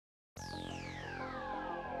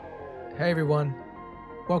Hey everyone,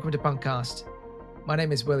 welcome to PunkCast. My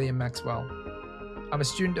name is William Maxwell. I'm a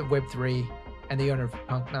student of Web3 and the owner of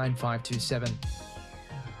Punk9322.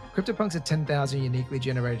 CryptoPunks are 10,000 uniquely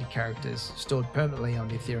generated characters stored permanently on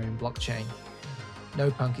the Ethereum blockchain.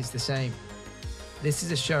 No punk is the same. This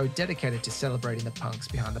is a show dedicated to celebrating the punks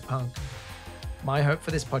behind the punk. My hope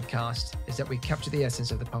for this podcast is that we capture the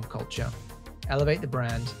essence of the punk culture, elevate the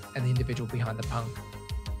brand and the individual behind the punk.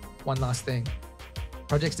 One last thing.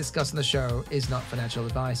 Projects discussed on the show is not financial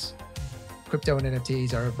advice. Crypto and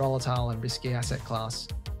NFTs are a volatile and risky asset class.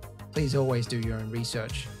 Please always do your own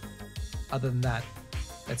research. Other than that,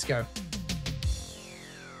 let's go.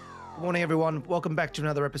 Good morning, everyone. Welcome back to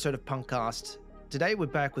another episode of PunkCast. Today, we're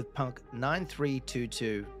back with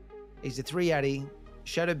Punk9322. He's the 3 Atty,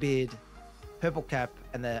 Shadow Beard, Purple Cap,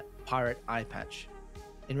 and the Pirate Eye Patch.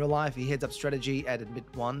 In real life, he heads up strategy at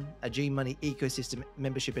Admit1, a G-Money ecosystem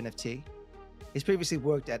membership NFT. He's previously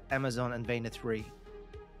worked at Amazon and Vayner3.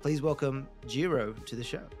 Please welcome Jiro to the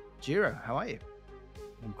show. Jiro, how are you?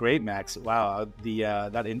 Great, Max. Wow,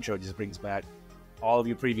 that intro just brings back all of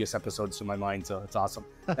your previous episodes to my mind, so it's awesome.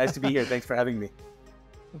 Nice to be here. Thanks for having me.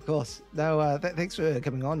 Of course. No, thanks for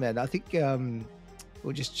coming on, man. I think we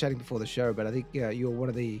were just chatting before the show, but I think you're one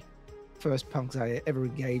of the first punks I ever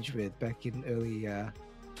engaged with back in early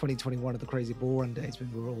 2021 at the Crazy Bull Run days when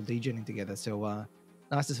we were all DJing together. So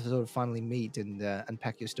nice to sort of finally meet and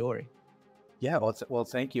unpack your story. Yeah, well,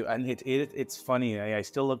 thank you. And it's funny. I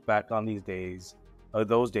still look back on these days,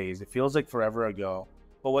 those days. It feels like forever ago.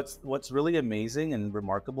 But what's really amazing and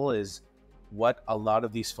remarkable is what a lot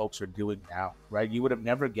of these folks are doing now, right? You would have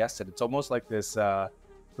never guessed it. It's almost like this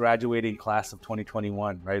graduating class of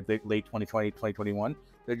 2021, right? Late 2020, 2021.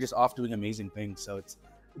 They're just off doing amazing things. So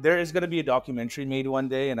there is going to be a documentary made one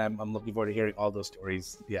day, and I'm looking forward to hearing all those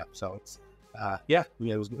stories. Yeah, so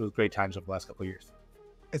it was great times over the last couple of years.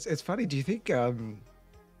 It's funny. Do you think we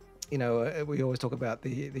always talk about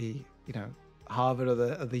the Harvard or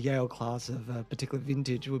the Yale class of a particular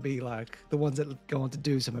vintage would be like the ones that go on to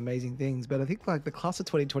do some amazing things, but I think like the class of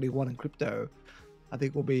 2021 in crypto, I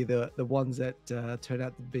think will be the ones that turn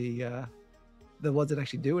out to be the ones that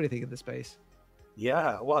actually do anything in the space.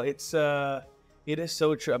 Yeah, well, it is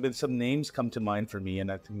so true. I mean, some names come to mind for me,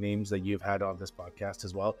 and I think names that you've had on this podcast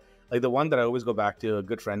as well. Like the one that I always go back to, a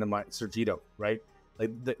good friend of mine, Jiro, right?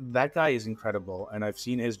 Like that guy is incredible, and I've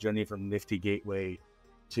seen his journey from Nifty Gateway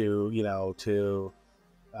to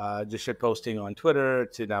just shit posting on Twitter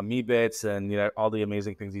to now Meebits and all the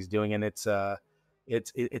amazing things he's doing, and it's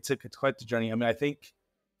quite the journey. I mean, I think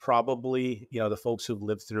probably the folks who've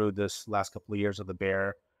lived through this last couple of years of the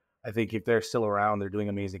bear, I think if they're still around, they're doing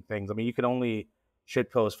amazing things. I mean, you can only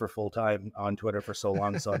shitpost for full time on Twitter for so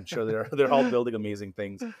long, so I'm sure they're all building amazing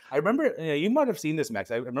things. I remember you might have seen this,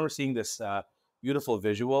 Max. I remember seeing this beautiful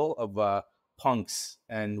visual of punks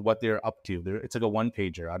and what they're up to. It's like a one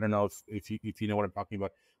pager. I don't know if you know what I'm talking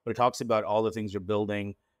about, but it talks about all the things they're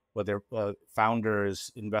building, whether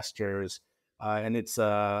founders, investors, and it's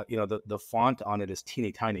the font on it is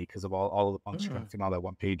teeny tiny because of all of the punks from all that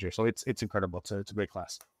one pager. So it's incredible. It's a great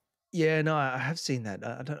class. Yeah, no, I have seen that.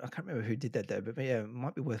 I can't remember who did that though, but yeah, it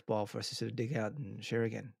might be worthwhile for us to sort of dig out and share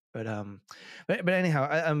again. But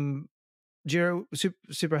anyhow, Jiro,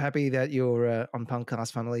 super happy that you're on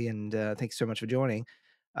PunkCast finally, and thanks so much for joining.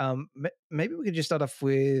 Maybe we could just start off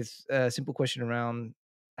with a simple question around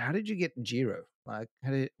how did you get Jiro? Like,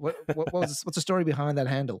 what's the story behind that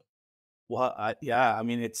handle? Well, I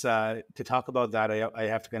mean, it's to talk about that, I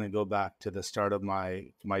have to kind of go back to the start of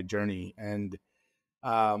my journey, and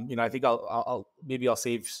I think I'll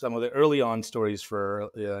save some of the early on stories for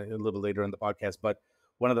a little bit later in the podcast. But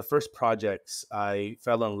one of the first projects I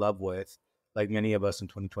fell in love with, like many of us in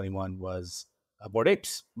 2021, was Bored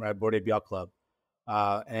Apes, right? Bored Ape Yacht Club,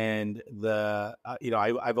 and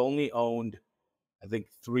I've only owned, I think,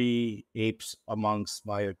 3 apes amongst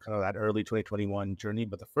my kind of that early 2021 journey.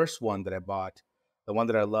 But the first one that I bought, the one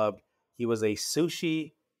that I loved, he was a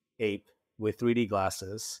sushi ape with 3D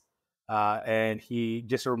glasses. And he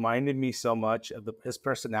just reminded me so much of his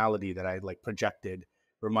personality that I projected,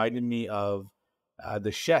 reminded me of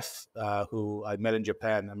the chef who I met in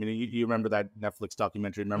Japan. I mean, you remember that Netflix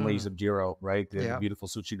documentary, Memories of Jiro, right? The beautiful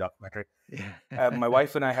sushi documentary. Yeah. My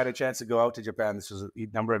wife and I had a chance to go out to Japan. This was a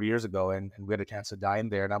number of years ago, and we had a chance to dine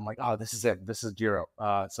there. And I'm like, oh, this is it. This is Jiro.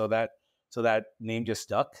 So that name just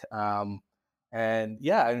stuck. And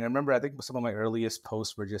I remember, I think some of my earliest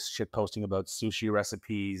posts were just shit posting about sushi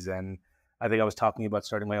recipes. And I think I was talking about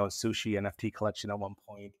starting my own sushi NFT collection at one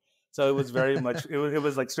point. So it was very much, it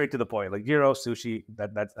was like straight to the point, like Jiro sushi,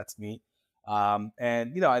 that's me. And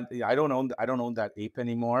I don't own that ape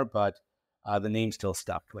anymore, but the name still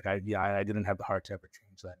stuck. Like I didn't have the heart to ever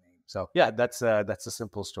change that name. So yeah, that's a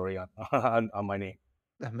simple story on on my name.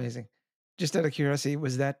 Amazing. Just out of curiosity,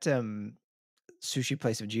 was that sushi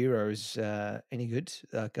place of Jiro's any good?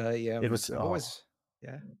 Like It was I've always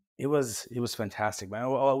yeah. it was fantastic, man.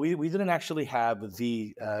 Well, we didn't actually have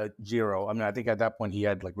the Jiro. I mean, I think at that point he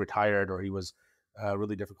had like retired or he was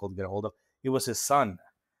really difficult to get a hold of. It was his son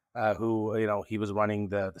who he was running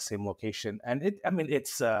the same location, and I mean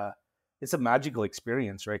it's a magical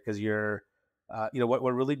experience, right? Because you're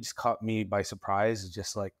what really just caught me by surprise is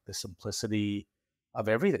just like the simplicity of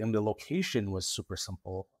everything. And the location was super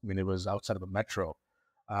simple. I mean, it was outside of a metro.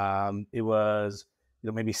 It was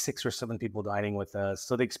maybe 6 or 7 people dining with us,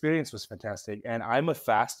 so the experience was fantastic. And I'm a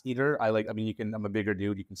fast eater. I mean, I'm a bigger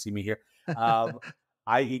dude, you can see me here. um,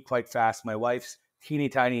 I eat quite fast. My wife's teeny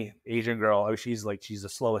tiny Asian girl. I mean, she's the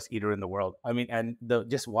slowest eater in the world. I mean, and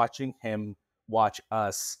just watching him watch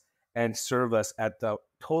us and serve us at the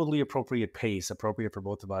totally appropriate pace, appropriate for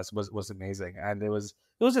both of us, was amazing. And it was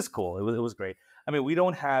just cool. It was great. I mean, we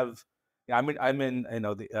don't have. Yeah, I'm in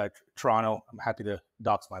the Toronto. I'm happy to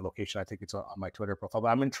dox my location. I think it's on my Twitter profile. But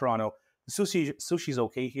I'm in Toronto. The sushi's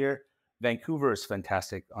okay here. Vancouver is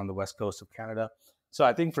fantastic on the west coast of Canada. So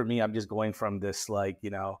I think for me, I'm just going from this my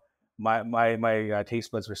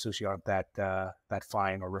taste buds for sushi aren't that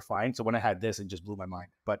fine or refined. So when I had this, it just blew my mind.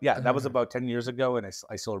 But yeah, that was about 10 years ago, and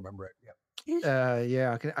I still remember it. Yeah.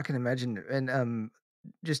 Yeah, I can imagine. And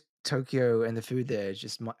just Tokyo and the food there is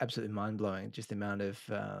just absolutely mind blowing. Just the amount of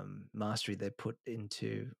mastery they put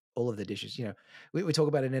into all of the dishes. We talk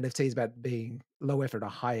about in NFTs about being low effort or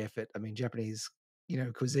high effort. I mean, Japanese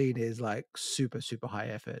cuisine is like super super high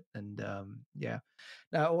effort, and yeah,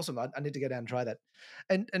 no, awesome. I need to go down and try that.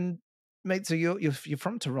 And mate, so you're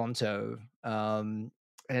from Toronto, and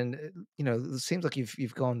it seems like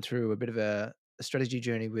you've gone through a bit of a strategy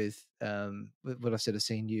journey with what I've sort of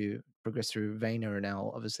seen you progress through Vayner and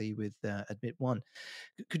now obviously with Admit One.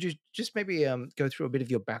 Could you just maybe go through a bit of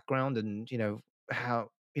your background and how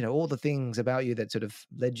all the things about you that sort of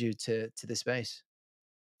led you to this space?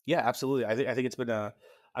 Yeah, absolutely. I think it's been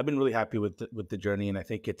I've been really happy with the journey, and I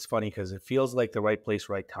think it's funny because it feels like the right place,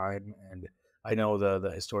 right time, and I know the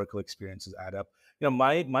historical experiences add up.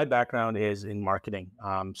 My background is in marketing.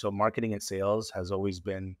 So marketing and sales has always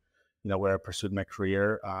been, where I pursued my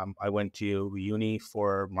career. I went to uni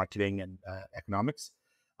for marketing and economics.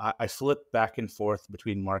 I flipped back and forth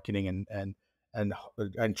between marketing and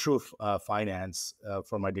and true finance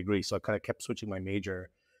for my degree. So I kind of kept switching my major.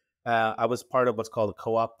 I was part of what's called a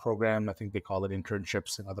co-op program. I think they call it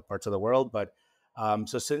internships in other parts of the world. But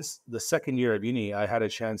so since the second year of uni, I had a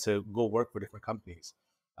chance to go work for different companies.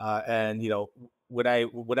 And when I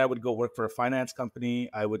would go work for a finance company,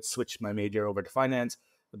 I would switch my major over to finance.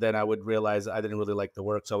 But then I would realize I didn't really like the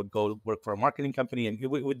work, so I would go work for a marketing company, and it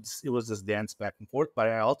was this dance back and forth. But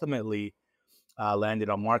I ultimately landed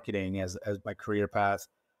on marketing as my career path.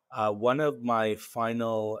 One of my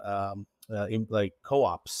final like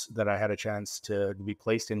co-ops that I had a chance to be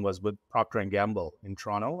placed in was with Procter and Gamble in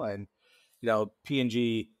Toronto, and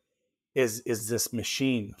P&G is this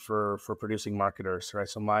machine for producing marketers, right?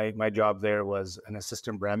 So my job there was an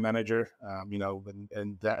assistant brand manager,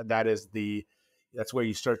 and that's where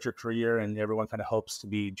you start your career, and everyone kind of hopes to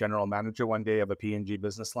be general manager one day of a P&G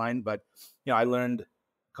business line. But I learned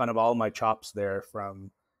kind of all my chops there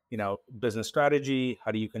from business strategy.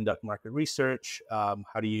 How do you conduct market research?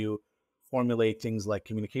 How do you formulate things like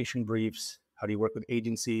communication briefs? How do you work with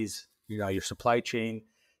agencies? Your supply chain.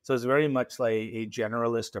 So it's very much like a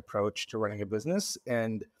generalist approach to running a business.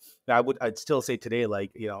 And I'd still say today,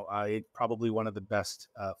 like, I probably one of the best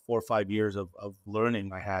 4 or 5 years of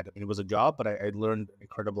learning I had. I mean, it was a job, but I learned an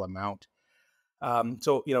incredible amount.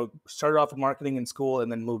 So, started off in marketing in school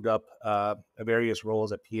and then moved up various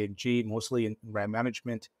roles at P&G, mostly in brand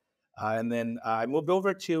management. And then I moved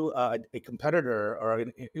over to a competitor,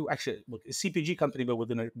 actually a CPG company, but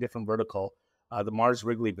within a different vertical, the Mars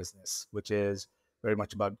Wrigley business, which is very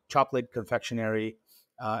much about chocolate confectionery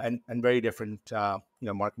and very different,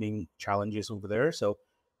 marketing challenges over there. So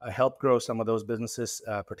I helped grow some of those businesses,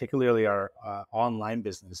 particularly our online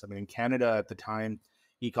business. I mean, in Canada at the time,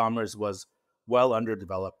 e-commerce was well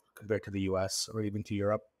underdeveloped compared to the US or even to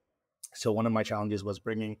Europe. So one of my challenges was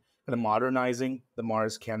kind of modernizing the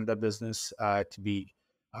Mars Canada business to be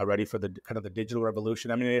ready for the kind of the digital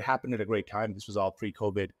revolution. I mean, it happened at a great time. This was all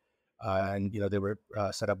pre-COVID, and they were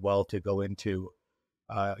set up well to go into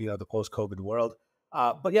the post-COVID world.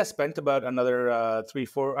 But yeah, spent about another 3,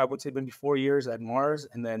 4, I would say maybe 4 years at Mars,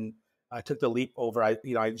 and then I took the leap over. I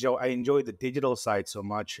enjoyed the digital side so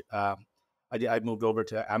much. I moved over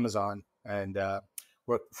to Amazon and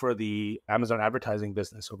worked for the Amazon advertising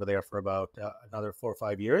business over there for about another 4 or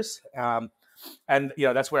 5 years. And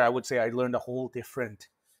that's where I would say I learned a whole different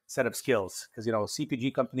set of skills, because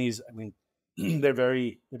CPG companies, I mean, they're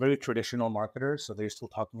very traditional marketers, so they're still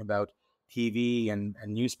talking about TV and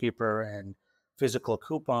newspaper and physical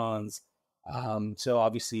coupons. So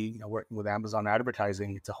obviously, working with Amazon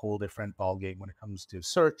advertising, it's a whole different ballgame when it comes to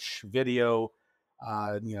search, video,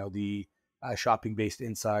 the shopping-based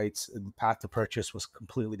insights. The path to purchase was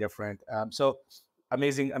completely different. So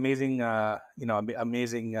amazing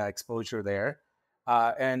exposure there.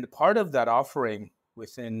 And part of that offering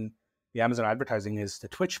within the Amazon advertising is the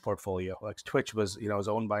Twitch portfolio. Like Twitch was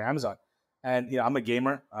owned by Amazon, and I'm a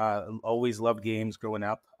gamer. Always loved games growing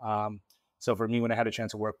up. So for me, when I had a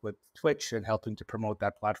chance to work with Twitch and helping to promote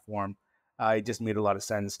that platform, it just made a lot of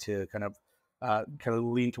sense to kind of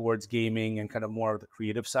lean towards gaming and kind of more of the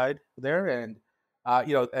creative side there. And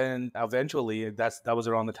eventually that was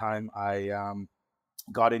around the time I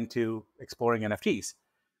got into exploring NFTs.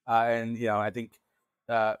 And I think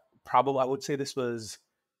probably I would say this was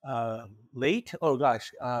late. Oh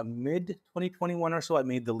gosh, mid 2021 or so. I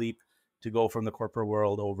made the leap to go from the corporate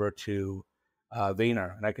world over to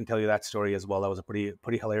Vayner, and I can tell you that story as well. That was a pretty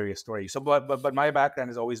hilarious story. So, but my background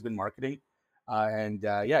has always been marketing, and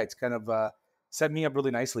yeah, it's kind of set me up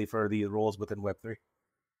really nicely for the roles within Web3.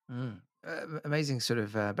 Amazing sort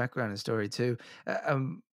of background and story too.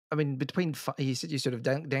 I mean, you said you sort of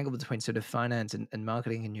dangled between sort of finance and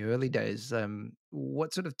marketing in your early days.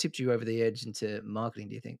 What sort of tipped you over the edge into marketing,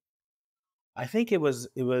 do you think? I think it was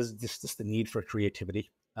just the need for creativity,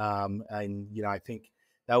 and I think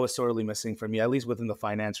that was sorely missing for me, at least within the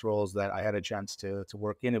finance roles that I had a chance to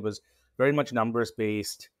work in. It was very much numbers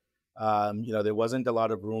based. There wasn't a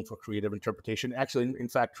lot of room for creative interpretation. Actually, in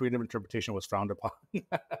fact, creative interpretation was frowned upon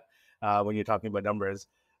when you're talking about numbers.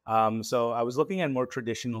 So I was looking at more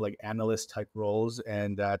traditional like analyst type roles,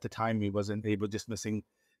 and at the time, he wasn't able, just missing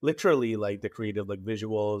literally like the creative like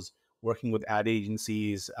visuals, working with ad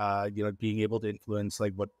agencies, being able to influence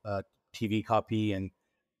like what TV copy and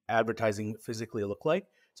advertising physically look like.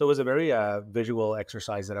 So it was a very visual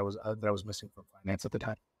exercise that I was missing from finance at the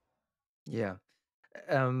time. Yeah.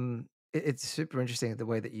 It's super interesting the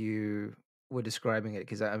way that you were describing it,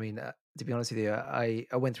 because I mean, to be honest with you, I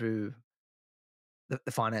went through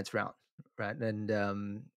the finance route, right,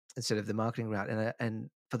 and instead of the marketing route, and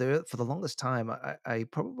for the longest time, I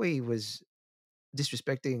probably was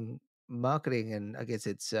disrespecting marketing, and I guess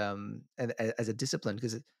it's as a discipline,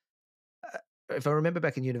 because uh, if I remember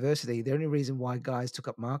back in university, the only reason why guys took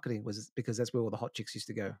up marketing was because that's where all the hot chicks used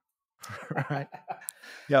to go, right?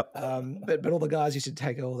 Yep. But all the guys used to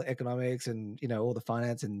take all the economics and all the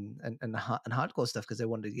finance and hardcore stuff because they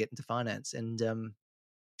wanted to get into finance. And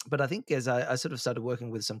but I think as I sort of started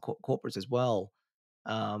working with some corporates as well,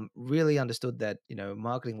 really understood that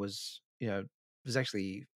marketing was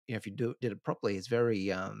actually, if you did it properly, it's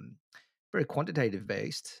very quantitative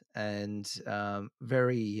based and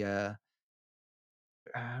very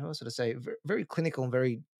what sort of say, very clinical and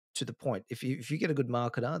very to the point. If you get a good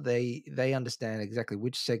marketer, they understand exactly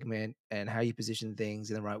which segment and how you position things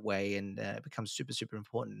in the right way, and it becomes super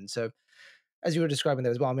important. And so, as you were describing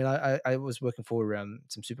that as well, I mean, I was working for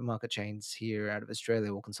some supermarket chains here out of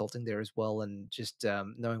Australia, or consulting there as well, and just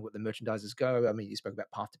knowing what the merchandisers go. I mean, you spoke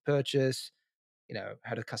about path to purchase.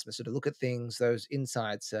 How do customers sort of look at things? Those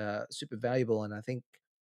insights are super valuable, and I think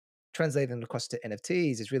translating them across to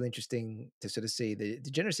NFTs is really interesting to sort of see the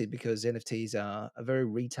degeneracy, because NFTs are a very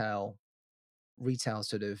retail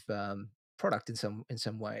sort of product in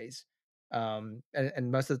some ways.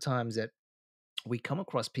 And most of the times that we come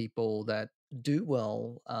across people that do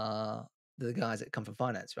well are the guys that come from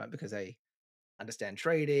finance, right? Because they understand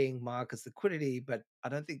trading, markets, liquidity, but I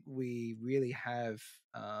don't think we really have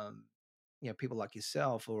people like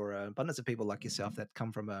yourself, or an abundance of people like yourself that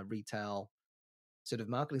come from a retail sort of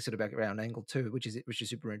marketing sort of background angle too, which is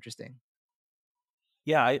super interesting.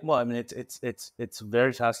 Yeah, well, I mean, it's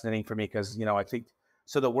very fascinating for me because I think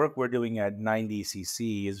so. The work we're doing at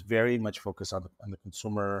 90cc is very much focused on the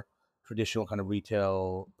consumer, traditional kind of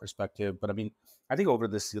retail perspective. But I mean, I think over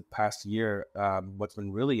this past year, what's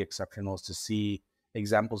been really exceptional is to see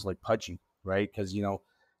examples like Pudgy, right? Because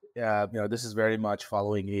this is very much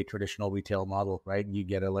following a traditional retail model, right? You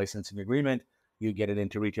get a licensing agreement, you get it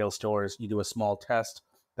into retail stores, you do a small test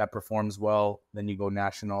that performs well, then you go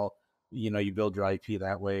national. You build your IP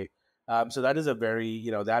that way. So that is a very,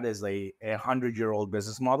 that is a 100-year-old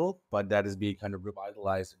business model, but that is being kind of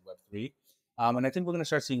revitalized in Web3. And I think we're going to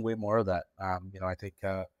start seeing way more of that. I think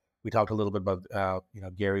we talked a little bit about,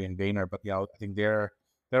 Gary and Vayner, but, I think they're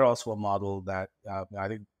they're also a model that I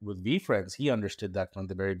think with VFriends, he understood that from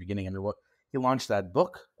the very beginning. I mean, what he launched that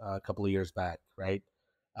book a couple of years back, right?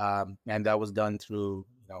 And that was done through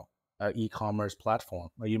e-commerce platform.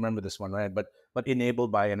 Well, you remember this one, right? But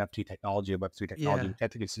enabled by NFT technology, Web3 technology, Yeah. which I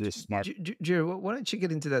think is just smart. Jiro, why don't you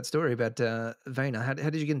get into that story about Vayner? How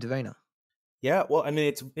did you get into Vayner? Yeah, well, I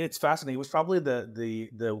mean, it's fascinating. It was probably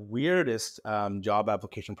the weirdest job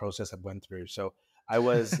application process I went through. So I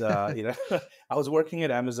was, I was working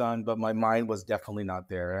at Amazon, but my mind was definitely not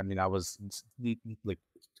there. I mean, I was like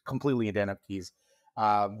completely into NFTs.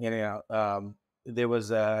 There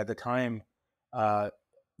was at the time uh,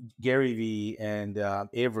 Gary V and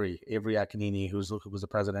Avery Akinini, who was the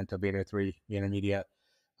president of Vayner3, VaynerMedia,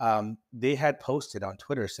 they had posted on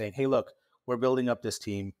Twitter saying, "Hey, look, we're building up this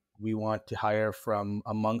team. We want to hire from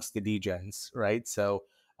amongst the degens, right? So,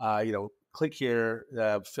 click here,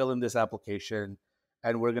 fill in this application,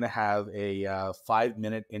 and we're going to have a 5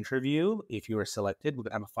 minute interview. If you are selected, we're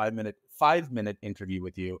going to have a 5 minute interview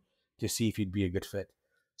with you to see if you'd be a good fit."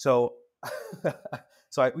 So,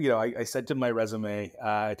 so I sent him my resume.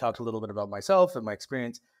 I talked a little bit about myself and my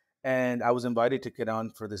experience, and I was invited to get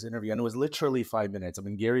on for this interview, and it was literally 5 minutes. I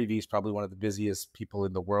mean, Gary Vee is probably one of the busiest people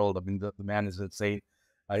in the world. I mean, the man is insane.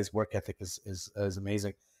 His work ethic is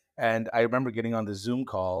amazing. And I remember getting on the Zoom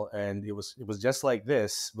call, and it was just like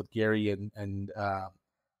this with Gary and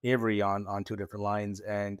Avery on two different lines,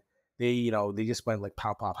 and they just went like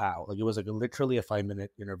pow pow pow. Like it was like literally a 5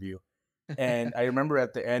 minute interview. And I remember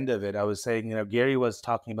at the end of it, I was saying, Gary was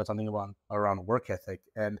talking about something around work ethic,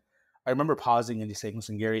 and I remember pausing and just saying,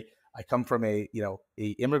 "Listen, Gary, I come from a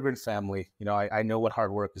immigrant family. I know what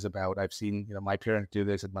hard work is about. I've seen my parents do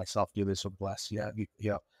this and myself do this over the last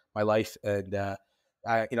my life, and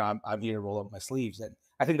I'm here to roll up my sleeves." And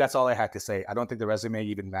I think that's all I had to say. I don't think the resume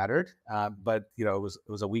even mattered, but it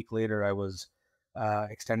was a week later I was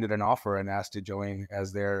extended an offer and asked to join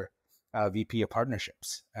as their VP of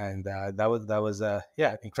partnerships, and that was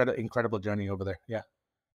incredible journey over there. Yeah.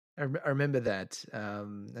 I remember that,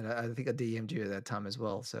 and I think I DM'd you at that time as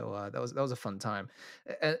well. So that was a fun time,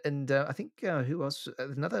 and I think who else?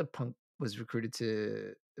 Another punk was recruited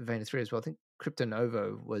to Vayner3 as well. I think Crypto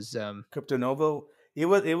Novo was. Crypto Novo. It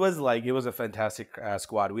was a fantastic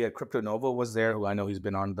squad. We had Crypto Novo was there, who I know he's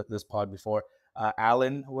been on this pod before.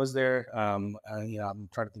 Alan was there. I'm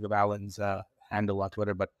trying to think of Alan's handle on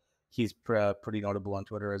Twitter, but he's pretty notable on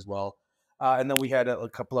Twitter as well. And then we had a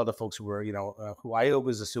couple other folks who were, who I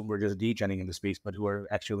always assumed were just degening in the space, but who are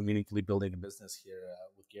actually meaningfully building a business here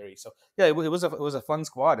with Gary. So yeah, it was a fun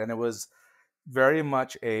squad, and it was very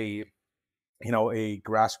much a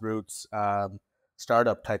grassroots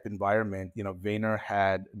startup type environment. Vayner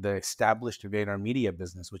had the established VaynerMedia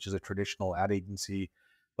business, which is a traditional ad agency,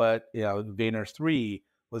 but Vayner3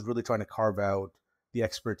 was really trying to carve out the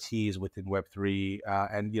expertise within Web3,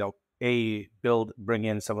 and bring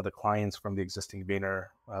in some of the clients from the existing Vayner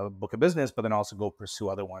book of business, but then also go pursue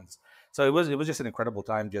other ones. So it was just an incredible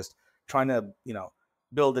time, just trying to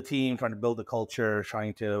build a team, trying to build a culture,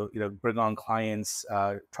 trying to bring on clients,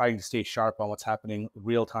 trying to stay sharp on what's happening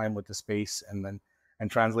real time with the space, and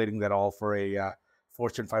translating that all for a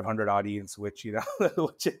Fortune 500 audience, which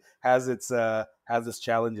which has its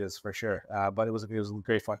challenges for sure. But it was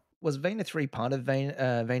great fun. Was Vayner3 part of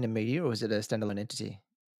VaynerMedia, or was it a standalone entity?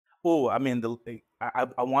 Oh, I mean, I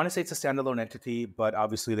want to say it's a standalone entity, but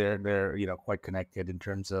obviously they're quite connected in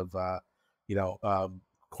terms of you know um,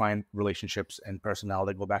 client relationships and personnel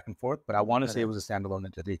that go back and forth. But I want to Got say it it. was a standalone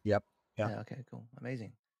entity. Yep. Yeah. Yeah. Okay. Cool.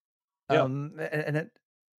 Amazing. Yeah. And it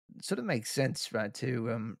sort of makes sense, right,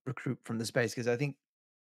 to recruit from the space, because I think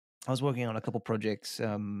I was working on a couple projects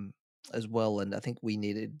as well, and I think we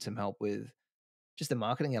needed some help with just the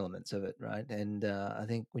marketing elements of it, right? And I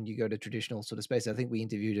think when you go to traditional sort of space, I think we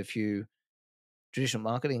interviewed a few traditional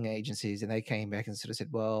marketing agencies, and they came back and sort of said,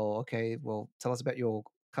 "Well, okay, well, tell us about your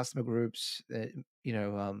customer groups.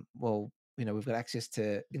 Well, we've got access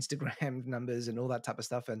to Instagram numbers and all that type of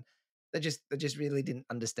stuff," and they just really didn't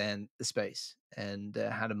understand the space and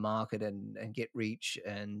how to market and get reach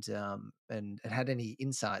and had any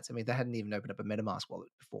insights. I mean, they hadn't even opened up a MetaMask wallet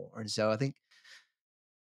before, and so I think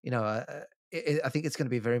you know. I think it's going to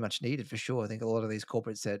be very much needed for sure. I think a lot of these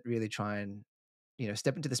corporates that really try and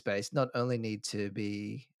step into the space not only need to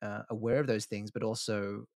be aware of those things, but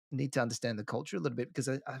also need to understand the culture a little bit, because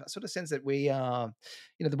I sort of sense that we are,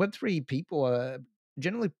 the Web3 people are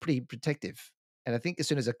generally pretty protective. And I think as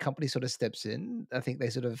soon as a company sort of steps in, I think they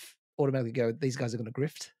sort of automatically go, these guys are going to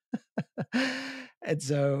grift.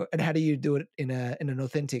 And how do you do it in an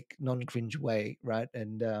authentic, non-cringe way, right?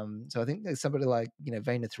 And so I think there's somebody like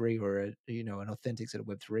Vayner3 or an authentic sort of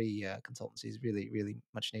Web3 consultancy is really really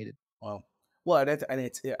much needed. Well, and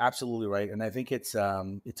it's absolutely right, and I think it's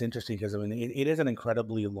interesting because I mean it is an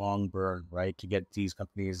incredibly long burn, right, to get these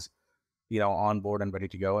companies on board and ready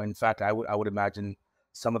to go. In fact, I would imagine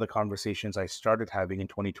some of the conversations I started having in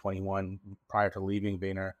 2021 prior to leaving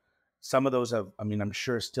Vayner, some of those have, I mean, I'm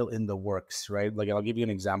sure still in the works, right? Like I'll give you an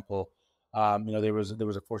example. There was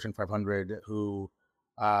a Fortune 500 who,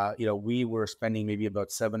 we were spending maybe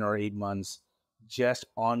about 7 or 8 months just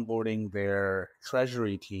onboarding their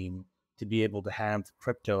treasury team to be able to have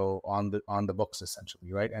crypto on the books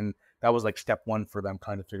essentially, right? And that was like step one for them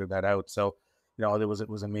trying to figure that out. So it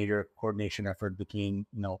was a major coordination effort between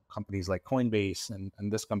companies like Coinbase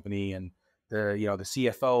and this company and the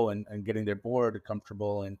CFO and getting their board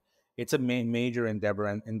comfortable, and it's a major endeavor,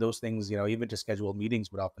 and those things even to schedule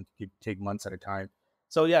meetings would often take months at a time.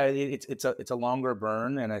 So yeah, it's a longer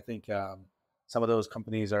burn, and I think some of those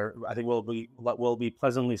companies I think will be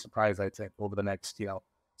pleasantly surprised, I'd say, over the next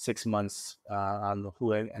 6 months on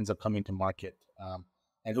who ends up coming to market,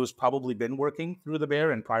 and who's probably been working through the bear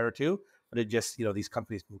and prior to. But it just, these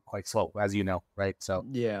companies move quite slow, as you know, right? So,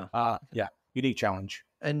 Yeah. yeah, unique challenge.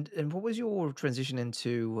 And what was your transition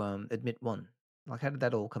into Admit One? Like, how did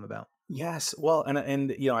that all come about? Yes, well, and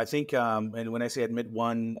I think, and when I say Admit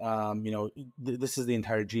One, this is the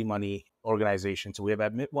entire G Money organization. So we have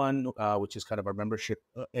Admit One, which is kind of our membership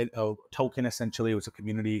token. Essentially, it was a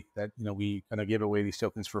community that we kind of give away these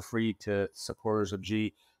tokens for free to supporters of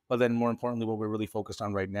G. But then, more importantly, what we're really focused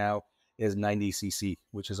on right now is 90cc,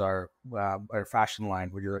 which is our fashion line,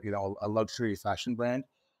 where you're a luxury fashion brand.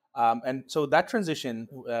 And so that transition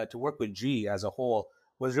to work with G as a whole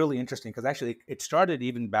was really interesting because actually it started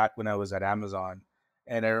even back when I was at Amazon.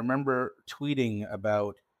 And I remember tweeting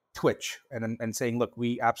about Twitch and saying, look,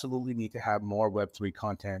 we absolutely need to have more Web3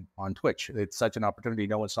 content on Twitch. It's such an opportunity.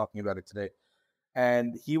 No one's talking about it today.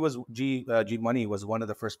 And G Money was one of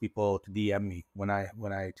the first people to DM me when I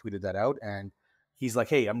tweeted that out. And he's like,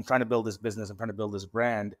 hey, I'm trying to build this business. I'm trying to build this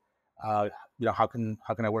brand. How can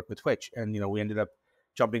I work with Twitch? And, we ended up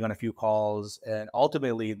jumping on a few calls, and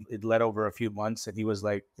ultimately it led over a few months. And he was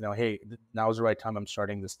like, hey, now's the right time. I'm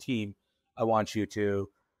starting this team. I want you to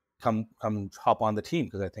come hop on the team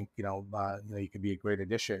because I think, you could be a great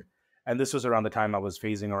addition. And this was around the time I was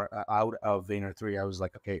phasing out of Vayner3. I was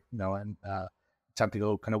like, okay, and time to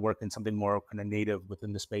go kind of work in something more kind of native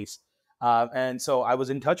within the space. And so I was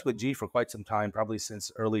in touch with G for quite some time, probably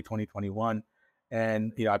since early 2021.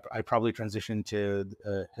 And, I probably transitioned to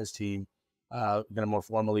his team more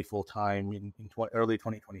formally full time in early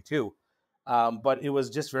 2022. But it was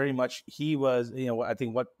just very much, he was, I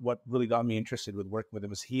think what really got me interested with working with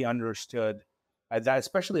him is he understood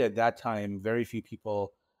especially at that time, very few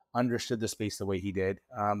people understood the space the way he did.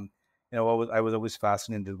 I was always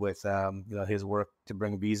fascinated with, his work to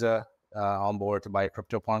bring Visa on board to buy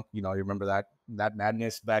CryptoPunk. You remember that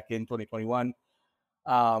madness back in 2021.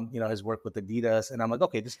 His work with Adidas, and I'm like,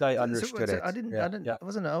 okay, this guy understood it. I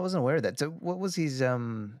wasn't aware of that. So what was his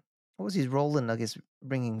role in, I guess,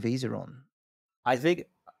 bringing Visa on? I think,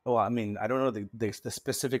 well, I mean, I don't know the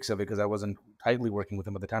specifics of it because I wasn't tightly working with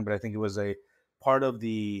him at the time, but I think it was a part of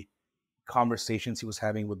the conversations he was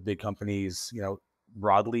having with big companies,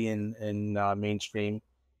 broadly in mainstream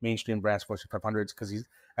brands, Fortune 500s, because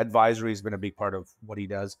advisory has been a big part of what he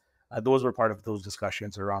does. Those were part of those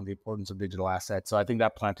discussions around the importance of digital assets. So I think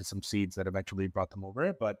that planted some seeds that eventually brought them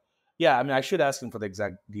over. But yeah, I mean, I should ask him for the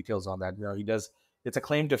exact details on that. He does. It's a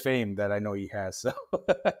claim to fame that I know he has.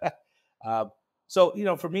 So,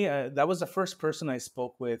 for me, that was the first person I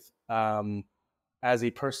spoke with as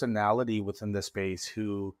a personality within the space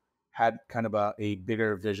who had kind of a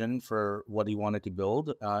bigger vision for what he wanted to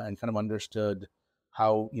build and kind of understood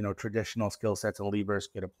how traditional skill sets and levers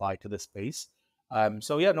get applied to the space.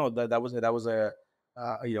 So yeah, no, that was a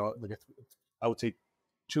I would say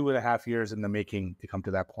 2.5 years in the making to come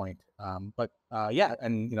to that point. But yeah,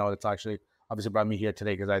 and it's actually obviously brought me here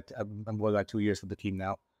today because I'm going about 2 years with the team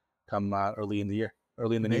now. Come early in the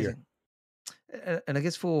new year. And I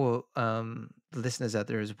guess for the listeners out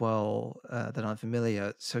there as well that aren't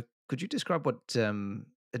familiar, so could you describe what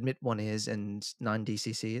Admit One is and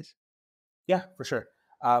 9DCC is? Yeah, for sure.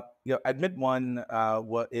 Admit One,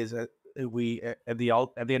 what is we at the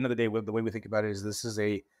end of the day, the way we think about it is this is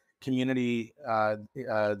a community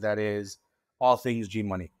that is all things G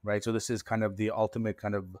Money, right? So this is kind of the ultimate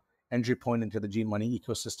kind of entry point into the G Money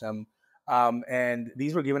ecosystem, and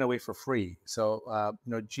these were given away for free. So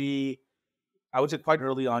G, I would say quite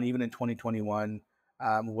early on, even in 2021,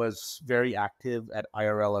 was very active at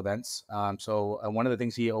IRL events. So one of the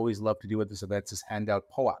things he always loved to do at these events is hand out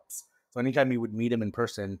POAPs. So anytime you would meet him in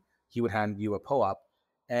person, he would hand you a POAP.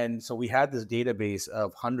 And so we had this database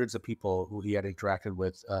of hundreds of people who he had interacted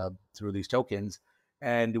with through these tokens.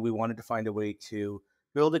 And we wanted to find a way to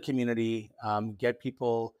build a community, get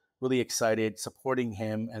people really excited, supporting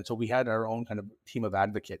him. And so we had our own kind of team of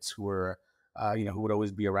advocates who were, who would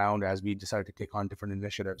always be around as we decided to take on different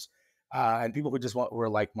initiatives. And people who just were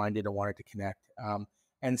like-minded and wanted to connect.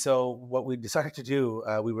 And so what we decided to do,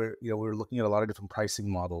 we were looking at a lot of different pricing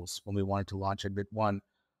models when we wanted to launch Admit One.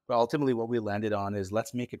 But ultimately, what we landed on is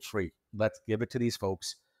let's make it free. Let's give it to these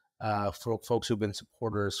folks, for folks who've been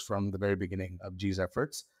supporters from the very beginning of G's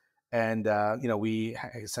efforts. And we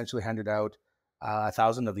essentially handed out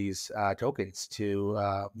 1,000 of these tokens to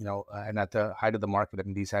and at the height of the market, I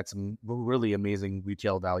mean, these had some really amazing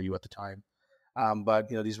retail value at the time. But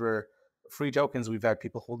these were free tokens. We've had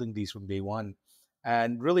people holding these from day one.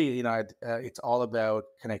 And really, it's all about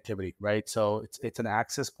connectivity, right? So it's an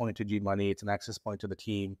access point to G Money. It's an access point to the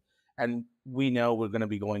team. And we know we're going to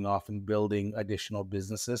be going off and building additional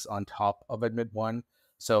businesses on top of Admit One.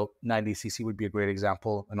 So 90cc would be a great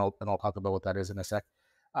example, and I'll talk about what that is in a sec.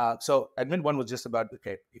 So Admit One was just about,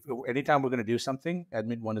 okay, anytime we're going to do something,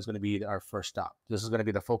 Admit One is going to be our first stop. This is going to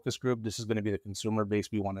be the focus group. This is going to be the consumer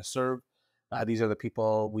base we want to serve. These are the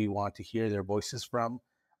people we want to hear their voices from.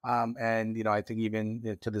 And I think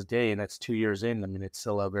even to this day, and that's 2 years in, I mean, it's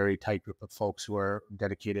still a very tight group of folks who are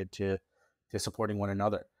dedicated to supporting one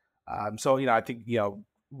another. So I think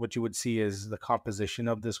what you would see is the composition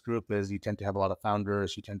of this group is you tend to have a lot of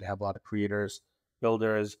founders, you tend to have a lot of creators,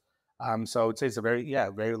 builders. So I would say it's a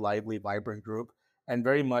very lively, vibrant group, and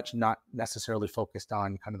very much not necessarily focused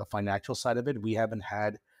on kind of the financial side of it. We haven't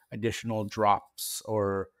had additional drops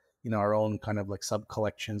or our own kind of like sub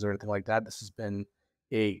collections or anything like that. This has been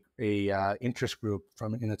a interest group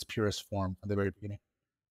from in its purest form at the very beginning.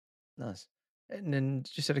 Nice. And then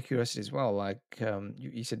just out of curiosity as well, like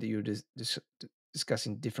you said that you were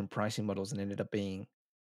discussing different pricing models and ended up being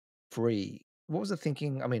free. What was the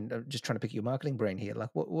thinking? I mean, just trying to pick your marketing brain here.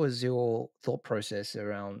 Like, what was your thought process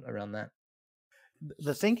around that?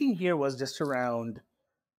 The thinking here was just around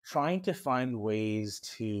trying to find ways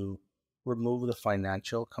to remove the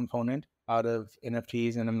financial component out of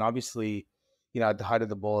NFTs. And then obviously, at the height of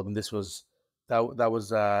the bull, I mean, this was that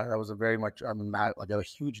was a very much like a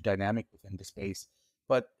huge dynamic within the space.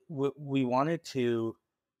 But we really wanted to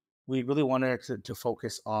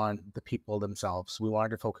focus on the people themselves. We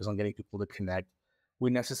wanted to focus on getting people to connect.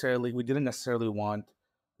 We didn't necessarily want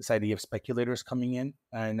this idea of speculators coming in.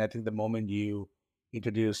 And I think the moment you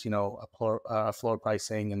introduce, a floor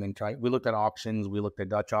pricing, and then we looked at options, we looked at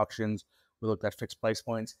Dutch auctions, we looked at fixed price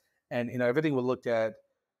points, and everything we looked at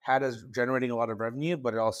had us generating a lot of revenue,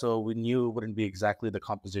 but we knew it wouldn't be exactly the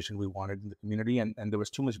composition we wanted in the community, and there was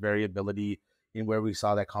too much variability in where we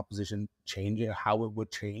saw that composition change and how it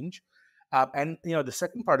would change. And the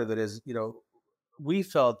second part of it is, we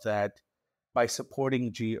felt that by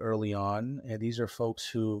supporting G early on, and these are folks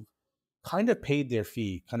who kind of paid their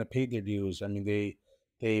fee, kind of paid their dues. I mean,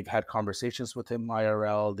 they've had conversations with him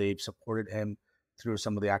IRL. They've supported him through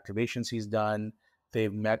some of the activations he's done.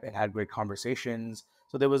 They've met and had great conversations.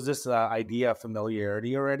 So there was this idea of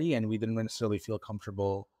familiarity already, and we didn't necessarily feel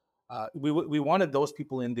comfortable. We wanted those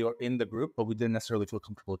people in the group, but we didn't necessarily feel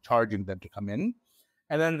comfortable charging them to come in.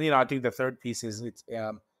 And then I think the third piece is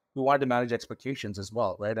we wanted to manage expectations as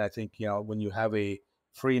well, right? I think when you have a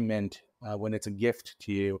free mint, when it's a gift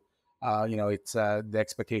to you, it's the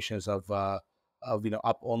expectations of up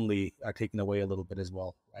only are taken away a little bit as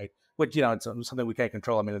well, right? Which it's something we can't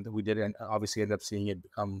control. I mean, we did obviously end up seeing it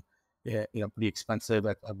become pretty expensive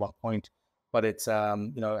at one point, but it's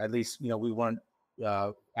at least we weren't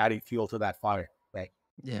adding fuel to that fire, right?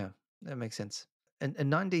 Yeah, that makes sense. And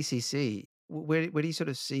 9DCC, where do you sort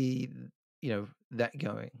of see that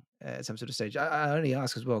going at some sort of stage? I only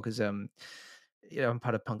ask as well because I'm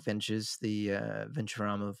part of Punk Ventures, the venture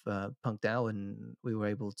arm of Punk DAO, and we were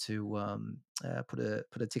able to put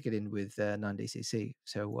a ticket in with 9DCC.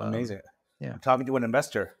 So Amazing. yeah, I'm talking to an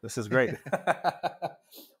investor. This is great.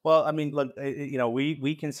 Well, I mean, look,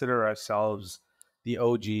 we consider ourselves the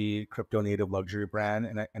OG crypto native luxury brand,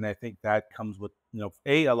 and I think that comes with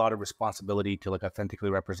a lot of responsibility to like authentically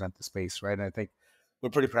represent the space, right? And I think we're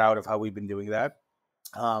pretty proud of how we've been doing that.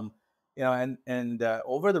 And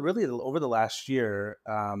over the last year,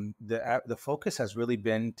 the focus has really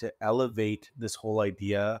been to elevate this whole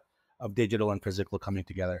idea of digital and physical coming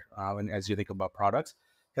together. And as you think about products,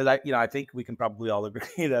 because I think we can probably all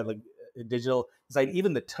agree that like digital is like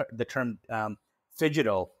even the term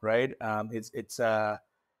phygital, right?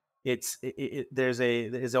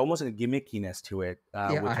 There's almost a gimmickiness to it,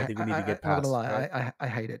 Yeah, which I think we need to get I'm not gonna past, right? lie, I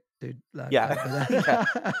hate it, dude. Like, Yeah, yeah,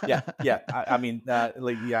 yeah, but yeah. I mean,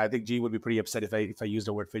 like, yeah, I think G would be pretty upset if I used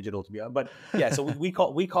the word phygital, to be honest. But yeah, so we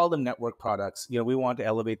call them network products. We want to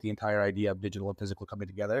elevate the entire idea of digital and physical coming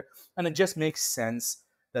together, and it just makes sense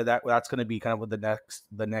that's going to be kind of what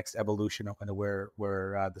the next evolution of kind of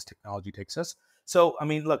where this technology takes us. So I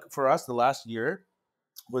mean, look, for us, the last year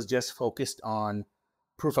was just focused on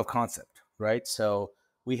proof of concept, right? So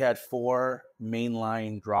we had 4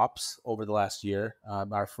 mainline drops over the last year.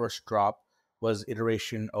 Our first drop was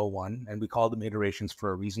iteration 01, and we call them iterations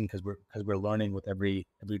for a reason, because we're learning with every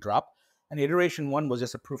drop. And iteration 1 was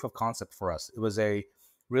just a proof of concept for us. It was a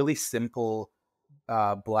really simple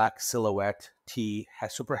black silhouette tee,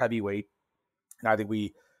 super heavyweight. And I think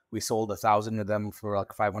we sold 1,000 of them for like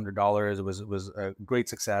 $500. It was a great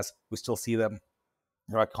success. We still see them.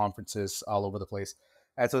 They're at conferences all over the place.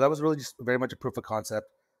 And so that was really just very much a proof of concept.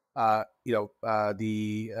 The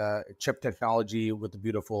chip technology with the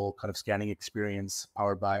beautiful kind of scanning experience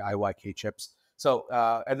powered by IYK chips. So,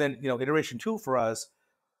 and then, iteration 2 for us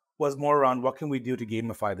was more around what can we do to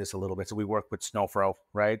gamify this a little bit. So we worked with Snowfro,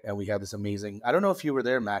 right? And we had this amazing, I don't know if you were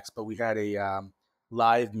there, Max, but we had a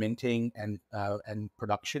live minting and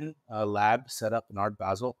production lab set up in Art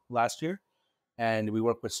Basel last year. And we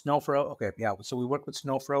worked with Snowfro. Okay, yeah. So we worked with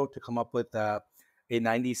Snowfro to come up with a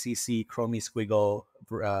 90cc Chromie Squiggle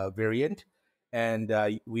variant. And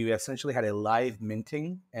we essentially had a live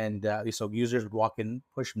minting. And so users would walk in,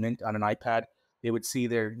 push mint on an iPad. They would see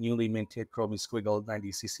their newly minted Chromie Squiggle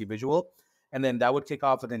 90cc visual. And then that would kick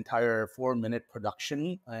off an entire 4-minute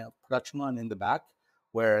production line in the back,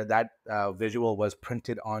 where that visual was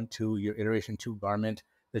printed onto your iteration 2 garment.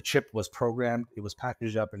 The chip was programmed, it was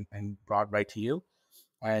packaged up and brought right to you.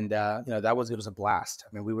 And it was a blast.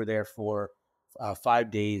 I mean, we were there for 5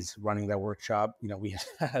 days running that workshop. We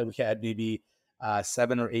had maybe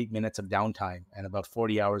 7 or 8 minutes of downtime and about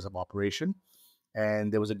 40 hours of operation.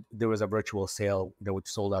 And there was a virtual sale which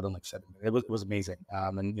sold out in like 7 minutes. It was amazing.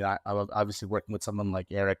 And I was obviously working with someone like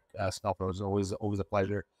Eric Snelfer was always a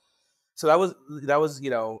pleasure. So that was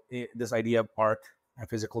this idea of art and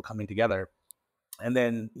physical coming together. And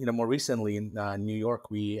then, more recently in New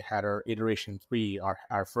York, we had our iteration 3,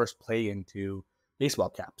 our first play into baseball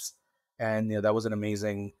caps. And, that was an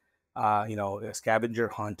amazing, scavenger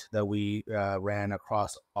hunt that we ran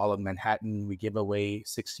across all of Manhattan. We gave away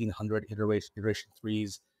 1,600 iteration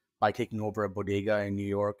 3s by taking over a bodega in New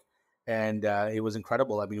York. And it was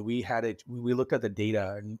incredible. I mean, we looked at the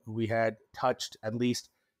data, and we had touched at least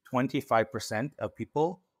 25% of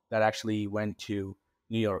people that actually went to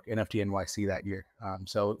New York NFT NYC that year.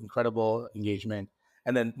 So incredible engagement.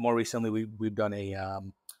 And then more recently, we've done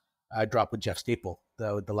a drop with Jeff Staple,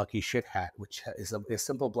 the Lucky Shit hat, which is a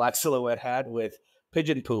simple black silhouette hat with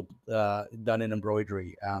pigeon poop done in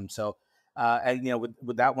embroidery. And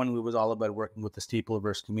with that one, it was all about working with the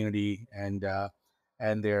Stapleverse community and their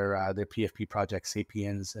PFP project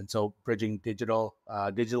Sapiens, and so bridging digital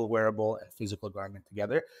wearable and physical garment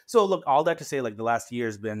together. So look, all that to say, like, the last year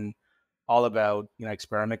has been all about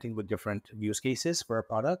experimenting with different use cases for our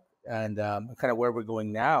product, and kind of where we're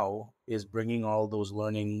going now is bringing all those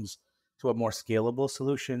learnings to a more scalable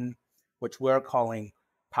solution, which we're calling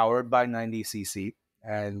powered by 90cc.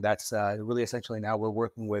 And that's really essentially now we're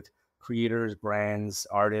working with creators, brands,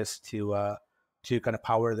 artists to kind of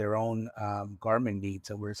power their own garment needs,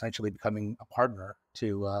 and we're essentially becoming a partner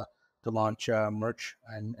to launch merch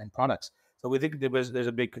and products. So we think there's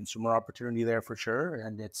a big consumer opportunity there for sure,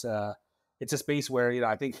 and it's a space where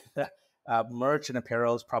I think merch and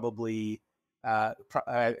apparel is probably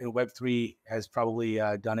Web3 has probably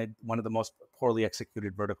done it one of the most poorly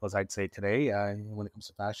executed verticals, I'd say, today when it comes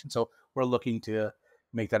to fashion. So we're looking to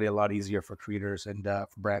make that a lot easier for creators and for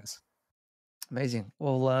brands. Amazing.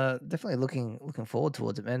 Well, definitely looking forward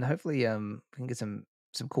towards it, man. Hopefully, we can get some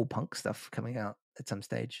cool punk stuff coming out at some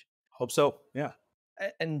stage. Hope so. Yeah.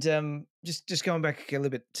 And just going back a little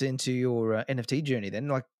bit into your NFT journey, then,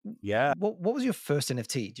 like, Yeah. what was your first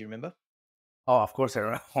NFT? Do you remember? Oh, of course I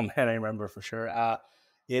remember. Oh man, I remember for sure.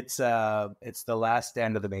 It's the Last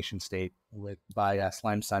Stand of the Nation State by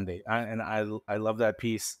Slime Sunday, and I love that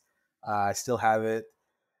piece. I still have it.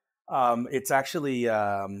 It's actually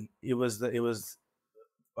it was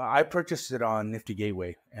I purchased it on Nifty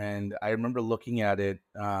Gateway, and I remember looking at it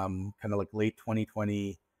kind of like late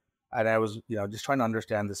 2020, and I was just trying to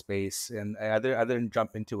understand the space, and I didn't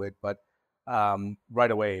jump into it, but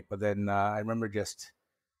right away. But then I remember just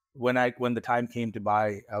when the time came to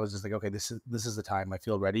buy, I was just like, okay, this is the time. I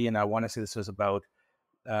feel ready, and I want to say this was about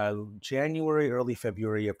January, early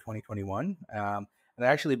February of 2021. And I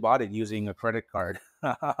actually bought it using a credit card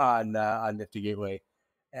on Nifty Gateway.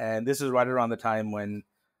 And this is right around the time when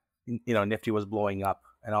Nifty was blowing up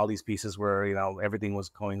and all these pieces were, everything was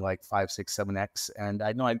going like 5, 6, 7x. And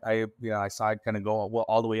I know I saw it kind of go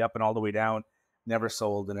all the way up and all the way down, never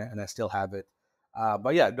sold, and I still have it.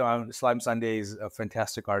 But yeah, no, Slime Sunday is a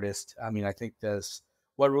fantastic artist. I mean, I think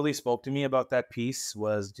what really spoke to me about that piece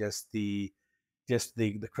was just the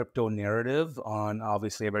crypto narrative on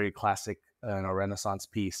obviously a very classic Renaissance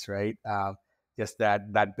piece, right? Just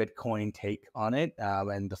that Bitcoin take on it,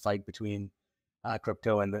 and the fight between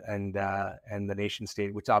crypto and the nation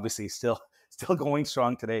state, which obviously is still going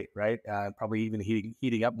strong today, right? Probably even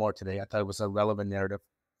heating up more today. I thought it was a relevant narrative.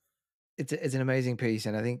 It's an amazing piece,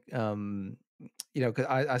 and I think because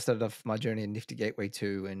I started off my journey in Nifty Gateway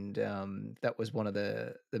too, and that was one of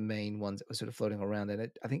the main ones that was sort of floating around, and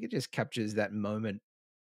I think it just captures that moment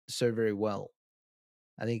so very well.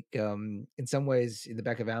 I think in some ways, in the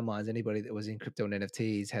back of our minds, anybody that was in crypto and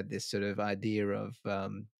NFTs had this sort of idea of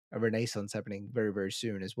a renaissance happening very, very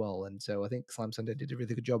soon as well. And so I think Slime Sunday did a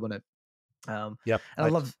really good job on it. Yep. And I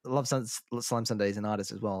love Slime Sunday as an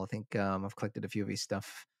artist as well. I think I've collected a few of his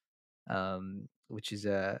stuff, which is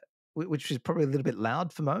probably a little bit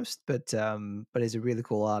loud for most, but he's a really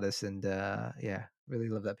cool artist, and yeah, really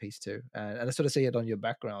love that piece too. And I sort of see it on your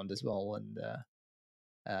background as well, and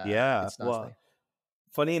Yeah. fits nicely. Well,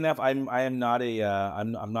 funny enough, I am not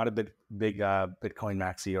I'm not a big Bitcoin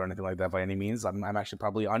maxi or anything like that by any means. I'm actually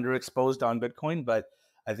probably underexposed on Bitcoin, but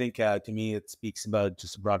I think to me it speaks about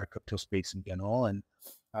just a broader crypto space in general. And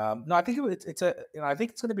no, I think I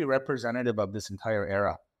think it's going to be representative of this entire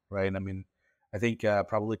era, right? I mean, I think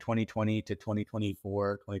probably 2020 to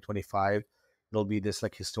 2024, 2025, it'll be this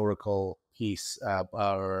like historical piece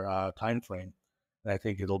or time frame. And I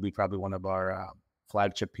think it'll be probably one of our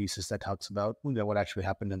flagship pieces that talks about what actually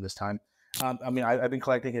happened in this time. I mean, I've been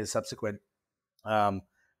collecting his subsequent,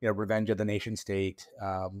 Revenge of the Nation State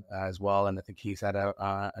as well, and I think he's had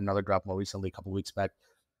another drop more recently, a couple weeks back.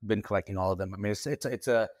 Been collecting all of them. I mean, it's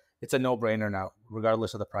a no brainer now,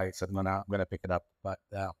 regardless of the price. I'm gonna pick it up, but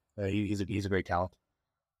he's a great talent.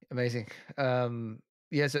 Amazing.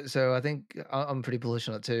 Yeah, so I think I'm pretty bullish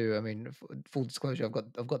on it too. I mean, full disclosure,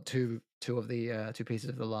 I've got two of the two pieces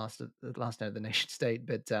of the last Day of the Nation State,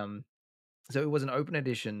 but so it was an open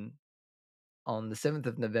edition on the 7th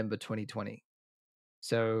of November 2020.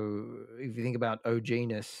 So if you think about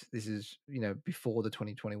OG-ness, this is before the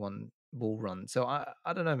 2021 bull run. So I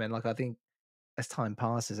don't know, man. Like I think as time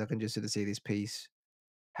passes, I can just sort of see this piece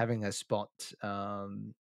having a spot.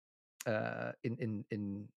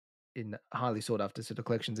 In highly sought after sort of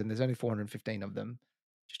collections, and there's only 415 of them.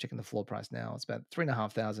 Just checking the floor price now, it's about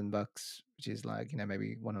 $3,500, which is like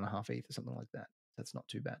maybe 1.5 ETH or something like that. That's not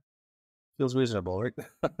too bad. Feels reasonable, right?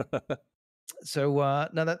 So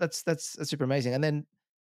no, that's super amazing. And then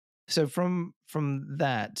so from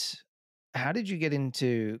that, how did you get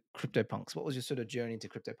into CryptoPunks? What was your sort of journey into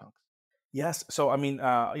CryptoPunks? Yes. So, I mean,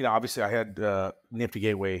 obviously I had Nifty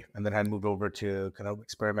Gateway and then had moved over to kind of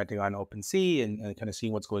experimenting on OpenSea and kind of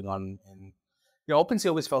seeing what's going on. And, OpenSea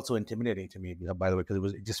always felt so intimidating to me, by the way,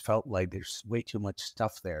 because it just felt like there's way too much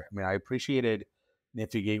stuff there. I mean, I appreciated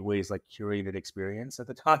Nifty Gateway's like curated experience at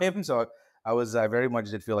the time. So I very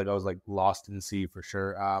much did feel like I was like lost in sea for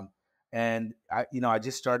sure. And I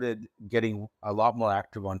just started getting a lot more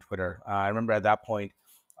active on Twitter. I remember at that point,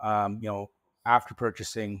 after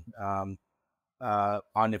purchasing on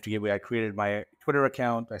Nifty Gateway, I created my Twitter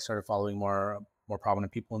account. I started following more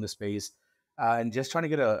prominent people in the space, and just trying to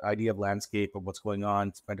get an idea of landscape of what's going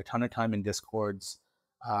on. Spent a ton of time in Discords,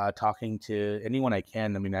 talking to anyone I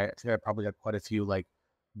can. I mean, I think I probably had quite a few like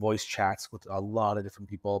voice chats with a lot of different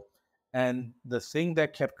people. And the thing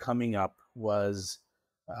that kept coming up was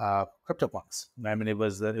CryptoPunks. I mean, it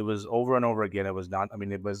was over and over again. It was not. I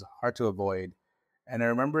mean, it was hard to avoid. And I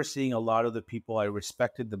remember seeing a lot of the people I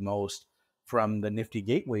respected the most from the Nifty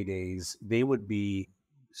Gateway days. They would be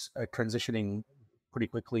transitioning pretty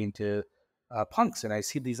quickly into punks, and I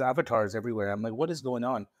see these avatars everywhere. I'm like, what is going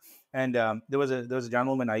on? And there was a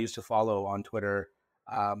gentleman I used to follow on Twitter,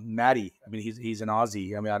 Matty. I mean, he's an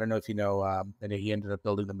Aussie. I mean, I don't know if you know, and he ended up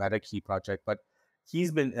building the MetaKey project, but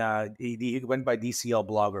he's been he went by DCL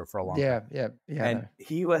Blogger for a long time. Yeah. And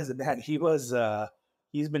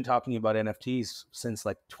he's been talking about NFTs since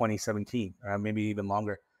like 2017, or maybe even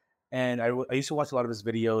longer. And I used to watch a lot of his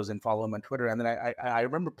videos and follow him on Twitter. And then I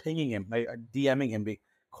remember pinging him, DMing him,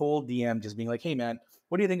 cold DM, just being like, hey man,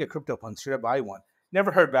 what do you think of CryptoPunks? Should I buy one?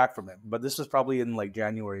 Never heard back from him, but this was probably in like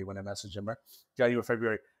January when I messaged him, right? January,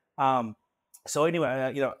 February. So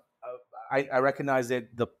anyway, I recognized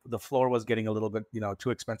it. The floor was getting a little bit, too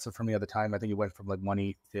expensive for me at the time. I think it went from like 1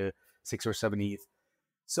 ETH to 6 or 7 ETH.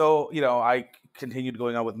 So, I continued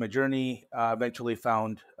going on with my journey. Eventually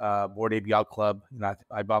found Bored Ape Yacht Club.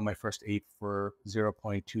 I bought my first ape for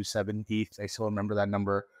 0.27 ETH. I still remember that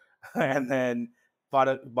number. And then bought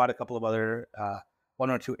a couple of other, one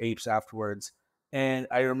or two apes afterwards. And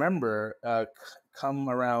I remember come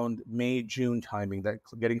around May, June timing, that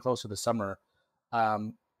getting close to the summer,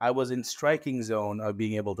 I was in striking zone of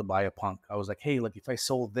being able to buy a punk. I was like, hey, like if I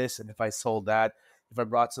sold this and if I sold that, if I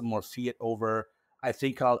brought some more fiat over, I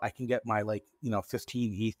think I can get my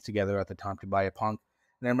 15 ETH together at the time to buy a punk.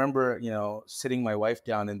 And I remember, sitting my wife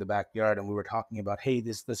down in the backyard and we were talking about, hey,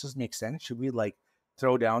 this just makes sense. Should we like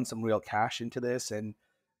throw down some real cash into this? And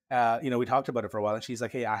we talked about it for a while, and she's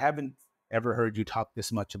like, hey, I haven't ever heard you talk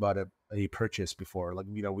this much about a purchase before. Like,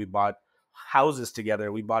 we bought houses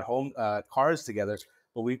together, we bought home cars together,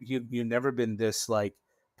 but you've never been this like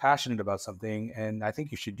passionate about something, and I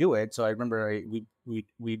think you should do it. So I remember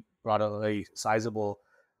we brought a sizable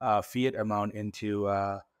fiat amount into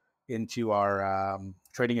our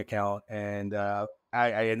trading account, and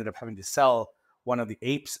I ended up having to sell one of the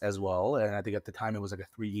apes as well, and I think at the time it was like a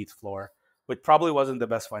 3 ETH floor, which probably wasn't the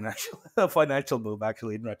best financial move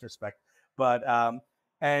actually in retrospect. But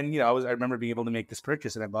and I remember being able to make this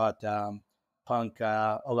purchase, and I bought Punk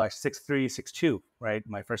 6362, right?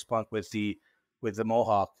 My first Punk with the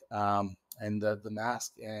mohawk and the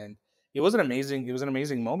mask, and it was an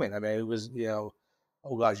amazing moment. I mean, it was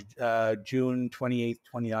oh gosh, June 28th,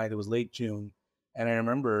 29th. It was late June, and I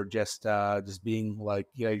remember just being like,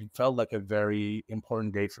 it felt like a very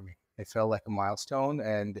important day for me. It felt like a milestone,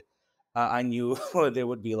 and I knew there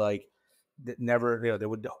would be like never, there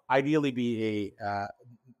would ideally be a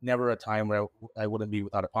never a time where I wouldn't be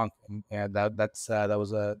without a punk, and that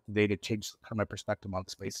was a day that changed kind of my perspective on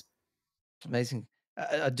the space. Amazing.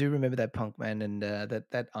 I do remember that punk, man, and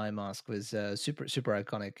that eye mask was super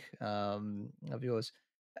iconic of yours.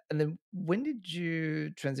 And then when did you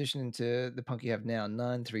transition into the punk you have now,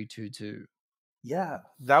 9322? Yeah,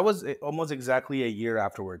 that was almost exactly a year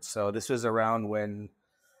afterwards. So this was around when,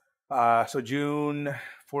 so June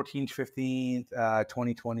 14th, 15th,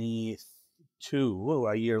 2022,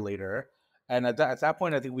 a year later. And at that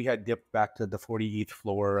point, I think we had dipped back to the 40 ETH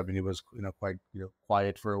floor. I mean, it was, quite,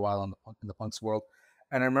 quiet for a while in the punks world.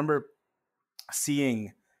 And I remember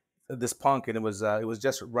seeing this punk, and it was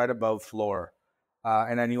just right above floor.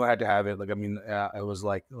 And I knew I had to have it. Like, I mean, I was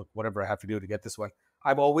like, look, whatever I have to do to get this one.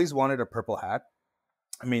 I've always wanted a purple hat.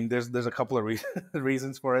 I mean, there's a couple of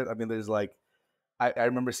reasons for it. I mean, there's like, I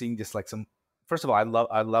remember seeing just like some. First of all,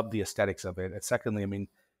 I love the aesthetics of it. And secondly, I mean,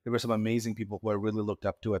 there were some amazing people who I really looked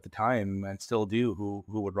up to at the time and still do who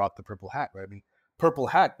would rock the purple hat. Right? I mean, purple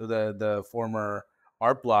hat. The former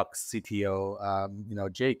Art Block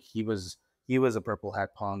CTO, Jake, he was a purple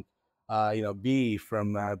hat punk. B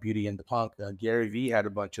from Beauty and the Punk. Gary V had a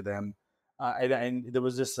bunch of them, and there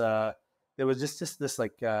was this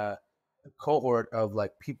like cohort of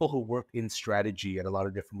like people who worked in strategy at a lot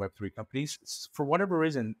of different Web3 companies. For whatever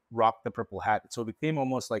reason, rocked the purple hat, so it became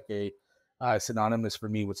almost like a synonymous for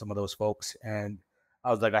me with some of those folks. And I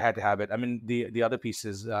was like, I had to have it. I mean, the other piece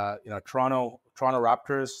is, Toronto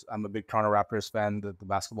Raptors. I'm a big Toronto Raptors fan, the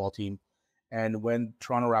basketball team. And when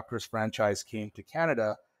Toronto Raptors franchise came to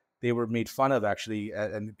Canada, they were made fun of actually,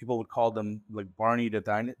 and people would call them like Barney the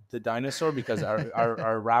dinosaur, because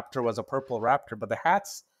our raptor was a purple raptor, but the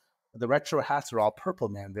retro hats are all purple,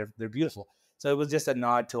 man. They're beautiful. So it was just a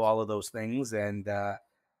nod to all of those things, and yeah,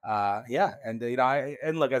 and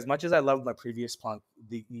and look, as much as I loved my previous punk,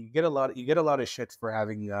 you get a lot of shit for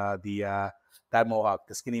having that mohawk,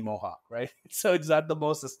 the skinny mohawk, right? So it's not the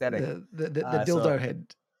most aesthetic. The So dildo head.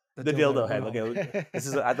 the dildo head. Mohawk. Okay, I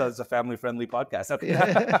thought it was a family friendly podcast. Okay,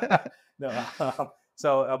 Yeah. no.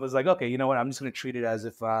 So I was like, okay, you know what? I'm just gonna treat it as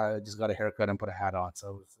if I just got a haircut and put a hat on.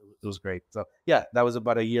 So it was great. So yeah, that was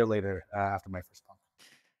about a year later after my first punk.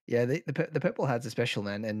 Yeah, the purple hat's a special,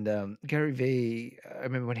 man. And Gary V, I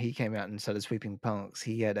remember when he came out and started sweeping punks,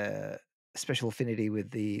 he had a special affinity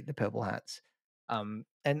with the purple hats. And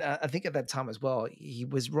I think at that time as well, he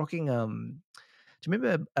was rocking. Do you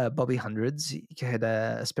remember Bobby Hundreds? He had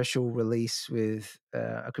a special release with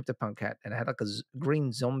a CryptoPunk hat, and it had like a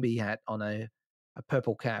green zombie hat on a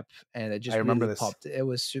purple cap, and it I just remember really this. popped. It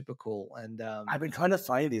was super cool. And I've been trying to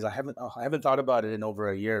find these. I haven't thought about it in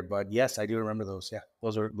over a year, but yes, I do remember those. Yeah,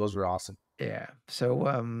 those were awesome. yeah,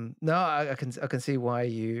 so no, I can see why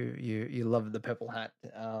you love the purple hat.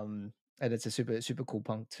 And it's a super cool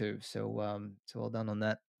punk too. So well done on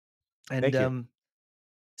that. And Thank you.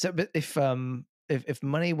 so but if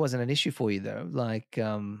money wasn't an issue for you though, like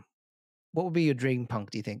What would be your dream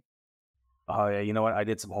punk, do you think? Oh yeah, you know what? I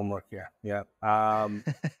did some homework here. Yeah.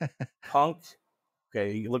 Punk.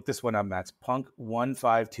 Okay, you look this one up, Matt.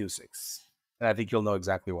 Punk1526, and I think you'll know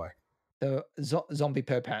exactly why. The zombie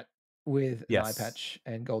perpat with an eye Yes, patch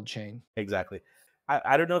and gold chain. exactly.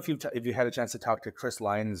 I don't know if if you had a chance to talk to Chris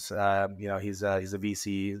Lyons. He's a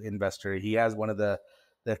VC investor. He has one of the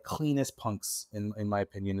cleanest punks in my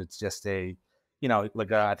opinion. It's just a,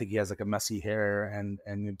 I think he has like a messy hair and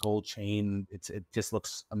a gold chain. It just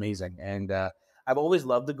looks amazing. And I've always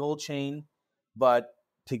loved the gold chain, but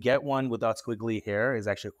to get one without squiggly hair is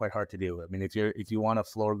actually quite hard to do. I mean, if you want a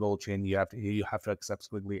floor gold chain, you have to accept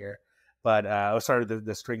squiggly hair. But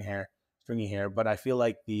the stringy hair. But I feel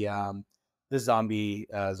like this zombie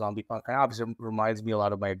punk kind of obviously reminds me a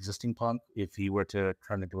lot of my existing punk if he were to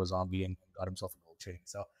turn into a zombie and got himself a gold chain.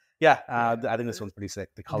 So yeah, Yeah. I think this one's pretty sick.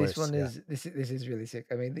 The This colors, one yeah, is this is really sick.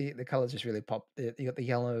 I mean, the colors just really pop. You got the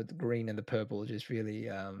yellow, the green, and the purple. Just really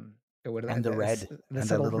what and the red the and a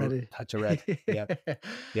subtle little red. touch of red. Yep,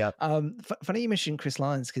 yep. Funny you mentioned Chris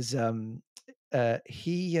Lyons because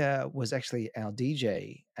he was actually our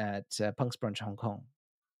DJ at Punk's Brunch Hong Kong.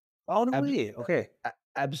 Oh no Ab- way. Okay,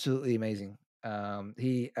 Absolutely amazing.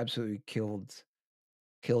 He absolutely killed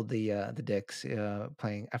the decks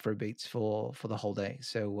playing Afro beats for the whole day.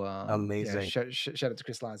 So yeah, amazing. shout out to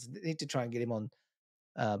Chris Lyons. Need to try and get him on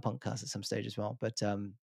PunkCast at some stage as well. But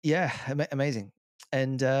yeah, amazing.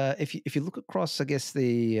 And if you look across, I guess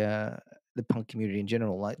the punk community in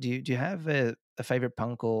general, like do you have a favorite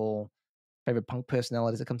punk or favorite punk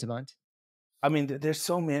personalities that come to mind? I mean, there's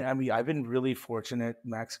so many. I mean, I've been really fortunate,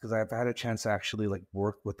 Max, because I've had a chance to actually like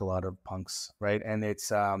work with a lot of punks, right? And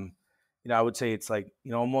it's I would say it's like,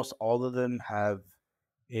 almost all of them have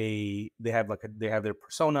they have their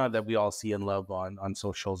persona that we all see and love on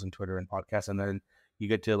socials and Twitter and podcasts, and then you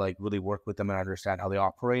get to like really work with them and understand how they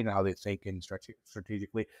operate and how they think and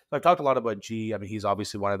strategically. So I've talked a lot about G. I mean, he's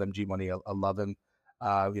obviously one of them. G Money, I love him.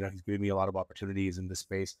 He's given me a lot of opportunities in this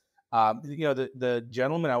space. The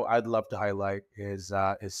gentleman I'd love to highlight is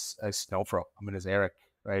Snowfro. I mean, is Eric,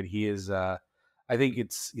 right? He is. I think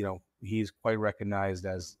he's quite recognized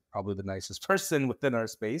as probably the nicest person within our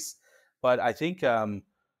space. But I think, and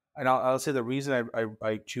I'll say the reason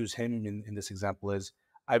I choose him in this example is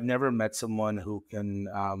I've never met someone who can,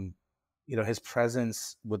 his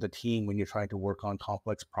presence with the team when you're trying to work on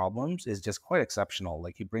complex problems is just quite exceptional.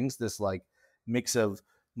 Like he brings this like mix of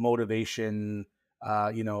motivation,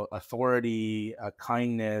 authority,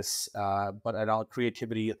 kindness, but and all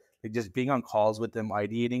creativity. Like just being on calls with them,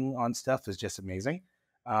 ideating on stuff is just amazing.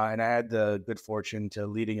 And I had the good fortune to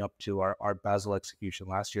leading up to our Basel execution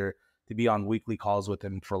last year to be on weekly calls with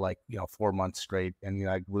him for like 4 months straight, and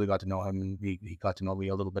I really got to know him, and he got to know me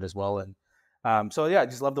a little bit as well. And so yeah, I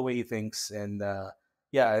just love the way he thinks, and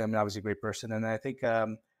yeah, I mean, obviously a great person, and I think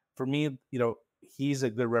for me, he's a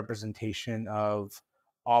good representation of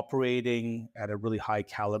operating at a really high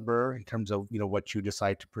caliber in terms of what you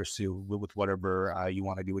decide to pursue with whatever you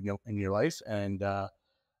want to do in your life, and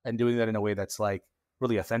doing that in a way that's like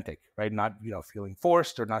really authentic, right? Not feeling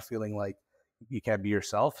forced or not feeling like you can't be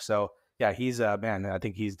yourself. So yeah, he's man. I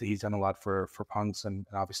think he's done a lot for punks and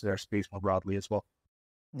obviously our space more broadly as well.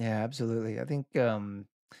 Yeah, absolutely. I think I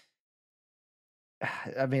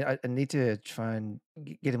mean, I need to try and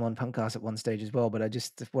get him on Punkcast at one stage as well, but I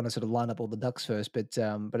just want to sort of line up all the ducks first. But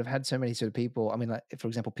I've had so many sort of people. I mean, like for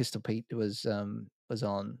example, Pistol Pete was on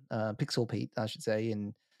Pixel Pete, I should say,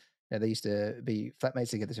 and they used to be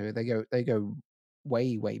flatmates together, so they go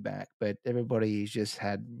way back. But everybody's just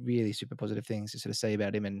had really super positive things to sort of say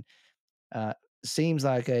about him, and uh, seems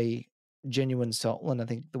like a genuine soul. And I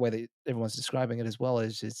think the way that everyone's describing it as well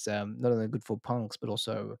is it's not only good for punks, but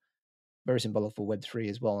also very symbolic for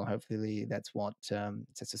Web3 as well, and hopefully that's what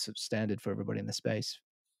sets a sort of standard for everybody in the space.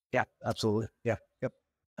 Yeah, absolutely. Yeah, yep.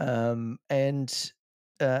 And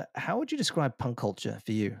how would you describe punk culture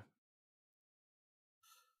for you?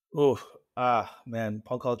 Oh, man,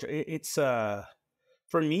 punk culture. It's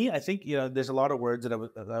for me. I think there's a lot of words that I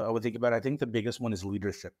would think about. I think the biggest one is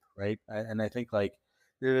leadership, right? And I think like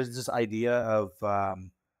there's this idea uh,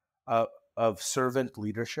 of servant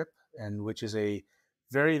leadership, and which is a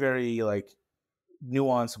very very like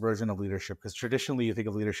nuanced version of leadership, because traditionally you think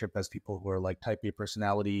of leadership as people who are like type A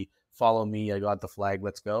personality, follow me, I got the flag,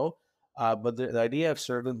 let's go. But the idea of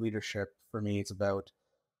servant leadership for me, it's about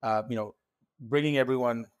uh, you know bringing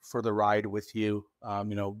everyone for the ride with you,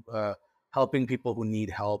 helping people who need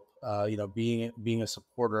help, being a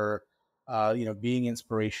supporter, being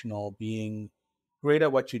inspirational, being great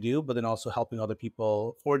at what you do, but then also helping other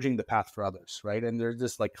people, forging the path for others, right? And there's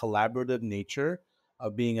this like collaborative nature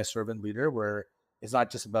of being a servant leader where it's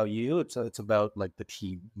not just about you. It's about like the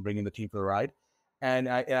team, bringing the team for the ride. And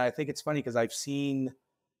I think it's funny because I've seen,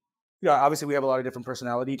 obviously we have a lot of different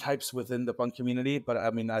personality types within the punk community, but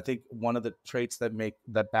I mean, I think one of the traits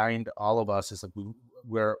that bind all of us is like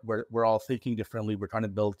we're all thinking differently. We're trying to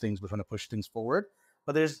build things. We're trying to push things forward.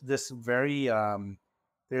 But there's this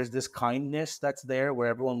kindness that's there where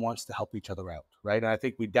everyone wants to help each other out, right? And I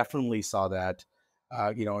think we definitely saw that,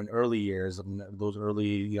 in early years, I mean, those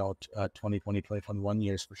early, 2020, 2021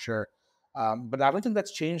 years for sure. But I don't think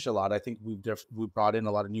that's changed a lot. I think we've brought in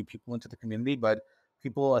a lot of new people into the community, but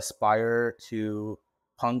people aspire to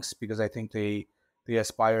punks because I think they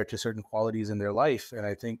aspire to certain qualities in their life, and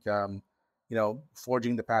I think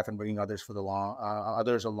forging the path and bringing others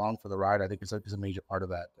along for the ride, I think is a major part of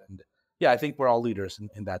that. And yeah, I think we're all leaders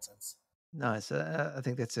in that sense. Nice. I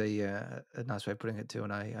think that's a nice way of putting it too,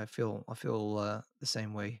 and I feel the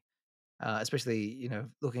same way. Especially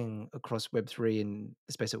looking across Web3 and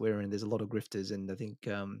the space that we're in, there's a lot of grifters, and I think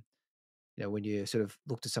when you sort of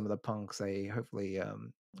look to some of the punks, they hopefully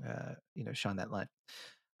shine that light.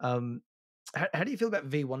 Um, how do you feel about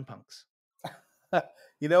V1 punks? To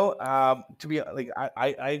be like,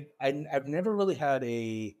 I've never really had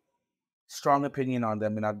a strong opinion on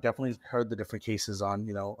them, and I've definitely heard the different cases on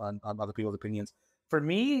on other people's opinions. For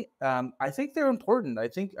me, I think they're important.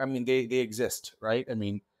 I mean, they exist, right? I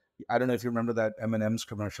mean, I don't know if you remember that M&M's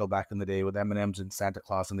commercial back in the day with M&M's and Santa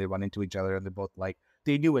Claus, and they run into each other, and they're both like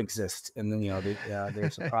they do exist, and then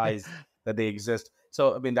they're surprised that they exist.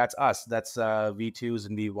 So I mean, that's us. That's V2s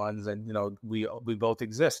and V1s, and we both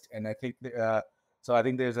exist, and I think so. I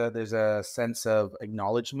think there's a sense of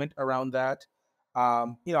acknowledgement around that.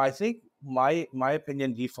 I think my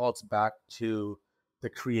opinion defaults back to the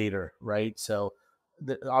creator, right? So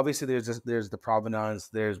obviously there's the provenance,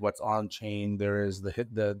 there's what's on chain, there is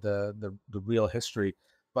the real history.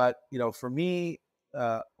 But for me,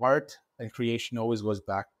 art and creation always goes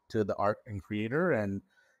back to the art and creator. And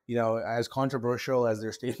as controversial as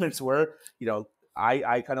their statements were,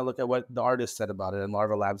 I kind of look at what the artist said about it, and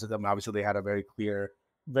Larva Labs, obviously they had a very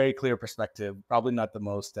clear perspective. Probably not the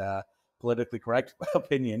most politically correct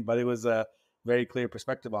opinion, but it was a very clear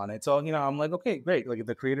perspective on it. So I'm like, okay, great. Like, if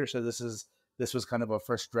the creator said this was kind of a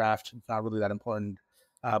first draft, it's not really that important,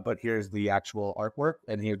 but here's the actual artwork,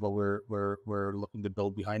 and here's what we're looking to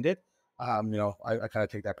build behind it. I kind of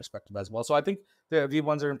take that perspective as well. So I think the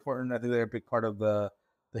V1s are important. I think they're a big part of the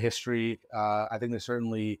history. I think there's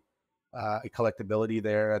certainly a collectability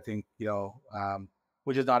there. I think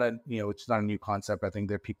which is not a new concept. I think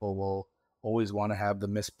that people will always want to have the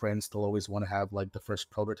misprints. They'll always want to have like the first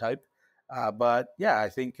prototype. But yeah, I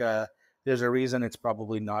think there's a reason it's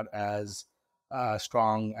probably not as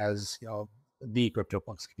strong as the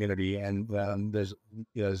CryptoPunks community, and there's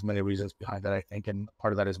many reasons behind that, I think, and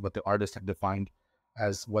part of that is what the artists have defined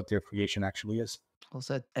as what their creation actually is. Well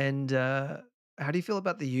said. And how do you feel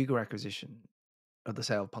about the Yuga acquisition of the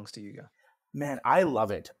sale of punks to Yuga? Man, I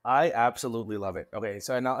love it. I absolutely love it. Okay,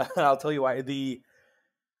 so and I'll tell you why.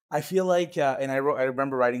 I feel like, and I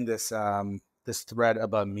remember writing this thread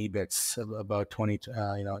about Meebits about 20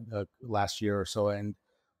 last year or so, and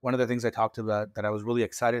one of the things I talked about that I was really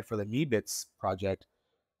excited for the Meebits project,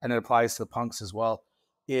 and it applies to the punks as well,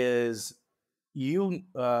 is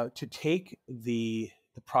to take the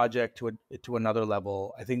project to another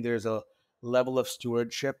level. I think there's a level of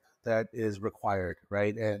stewardship that is required,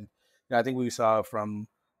 right? And I think we saw from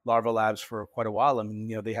Larva Labs for quite a while. I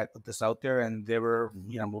mean, they had put this out there, and they were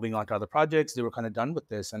moving on to other projects. They were kind of done with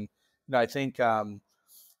this, and I think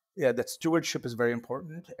that stewardship is very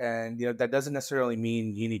important, and that doesn't necessarily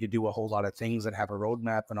mean you need to do a whole lot of things and have a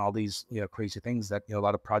roadmap and all these crazy things that a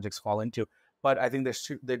lot of projects fall into. But I think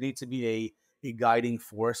there needs to be a guiding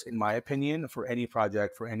force, in my opinion, for any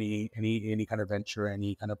project, for any kind of venture,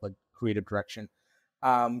 any kind of like creative direction.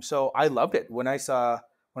 So I loved it when I saw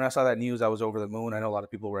that news. I was over the moon. I know a lot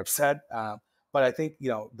of people were upset, but I think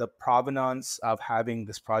the provenance of having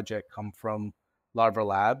this project come from Larva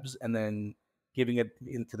Labs and then giving it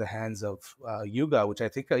into the hands of Yuga, which I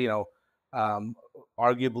think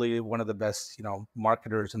arguably one of the best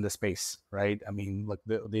marketers in the space, right? I mean, like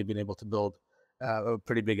they've been able to build a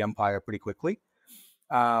pretty big empire pretty quickly.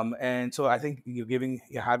 And so I think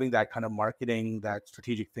having that kind of marketing, that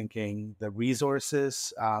strategic thinking, the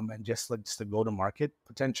resources, and just the go to market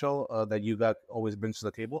potential that Yuga always brings to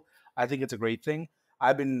the table, I think it's a great thing.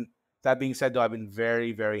 That being said, though, I've been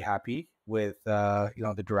very, very happy with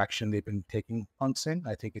the direction they've been taking punks in.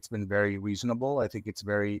 I think it's been very reasonable. I think it's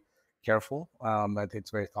very careful. I think it's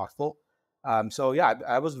very thoughtful. So yeah,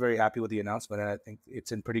 I was very happy with the announcement, and I think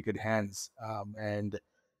it's in pretty good hands. And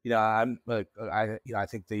I'm like, I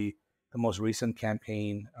think the most recent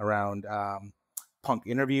campaign around punk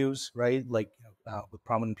interviews, right? Like with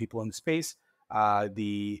prominent people in the space,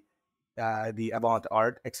 the avant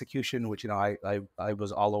art execution, which I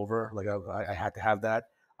was all over. Like I had to have that.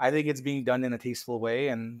 I think it's being done in a tasteful way,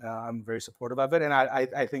 and I'm very supportive of it. And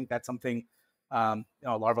I think that's something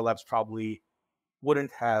Larva Labs probably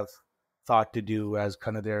wouldn't have thought to do as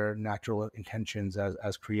kind of their natural intentions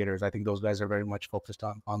as creators. I think those guys are very much focused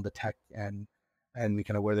on the tech and kind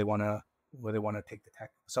of where they want to take the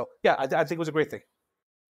tech. So yeah, I think it was a great thing.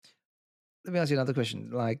 Let me ask you another question.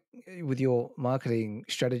 Like, with your marketing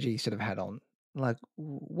strategy sort of hat on, like,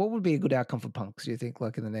 what would be a good outcome for punks? Do you think,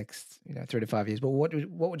 like in the next, 3 to 5 years? But what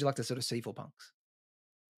would you like to sort of see for punks?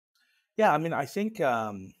 Yeah, I mean, I think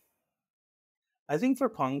for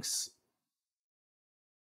punks,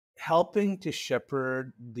 helping to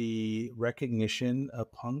shepherd the recognition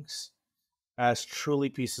of punks as truly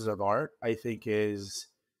pieces of art, I think is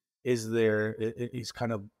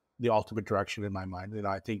kind of the ultimate direction in my mind.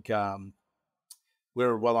 I think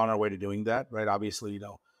we're well on our way to doing that, right? Obviously,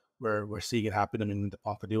 we're seeing it happen. I mean, the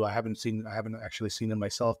Pompidou, I haven't actually seen it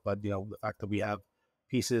myself, but the fact that we have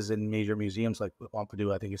pieces in major museums like the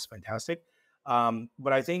Pompidou, I think is fantastic.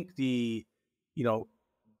 But I think you know,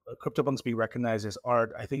 CryptoPunks being recognized as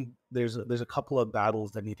art, I think there's a couple of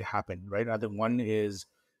battles that need to happen, right? I think one is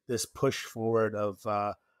this push forward of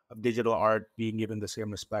digital art being given the same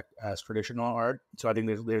respect as traditional art. So I think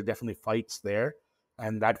there's definitely fights there,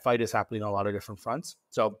 and that fight is happening on a lot of different fronts.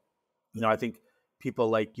 So I think people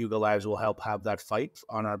like Yuga Lives will help have that fight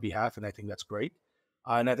on our behalf, and I think that's great.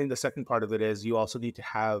 And I think the second part of it is you also need to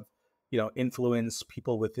have influence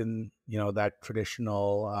people within that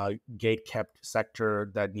traditional gate kept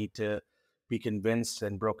sector that need to be convinced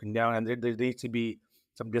and broken down, and there needs to be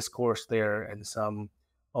some discourse there and some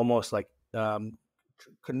almost like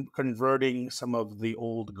converting some of the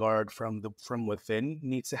old guard from within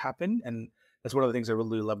needs to happen. And that's one of the things I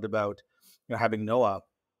really loved about having Noah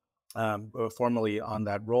formally on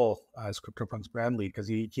that role as CryptoPunk's brand lead, because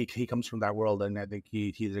he comes from that world, and I think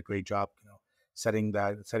he did a great job, setting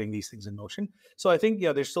these things in motion. So I think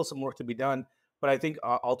there's still some work to be done, but I think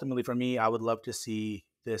ultimately for me, I would love to see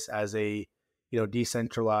this as a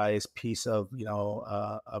decentralized piece of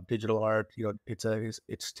of digital art.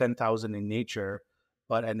 It's 10,000 in nature,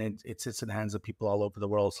 and it sits in the hands of people all over the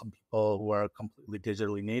world. Some people who are completely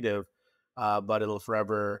digitally native, but it'll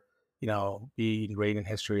forever be ingrained in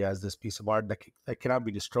history as this piece of art that cannot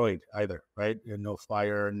be destroyed either, right? No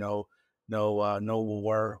fire, no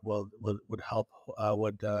war would help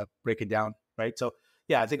would break it down, right? So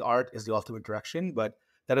yeah, I think art is the ultimate direction, but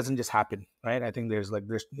that doesn't just happen, right? I think there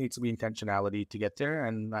needs to be intentionality to get there,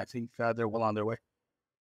 and I think they're well on their way.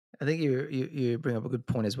 I think you bring up a good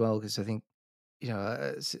point as well, because I think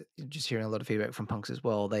just hearing a lot of feedback from punks as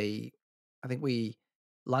well. I think we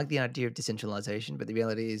like the idea of decentralization, but the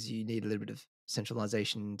reality is you need a little bit of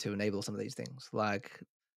centralization to enable some of these things, like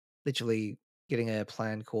literally getting a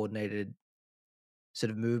planned, coordinated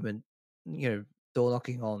sort of movement, door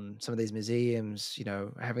knocking on some of these museums,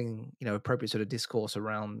 having, appropriate sort of discourse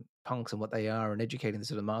around punks and what they are and educating the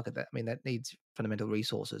sort of market. That needs fundamental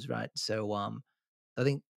resources, right? So I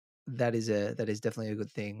think that is definitely a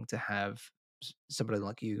good thing to have somebody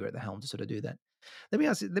like you at the helm to sort of do that. Let me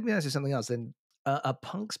ask you something else then. Are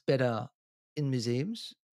punks better in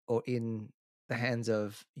museums or in the hands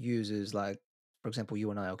of users like, for example, you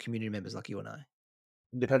and I, or community members like you and I?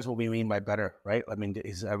 Depends what we mean by better, right? I mean,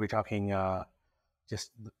 are we talking just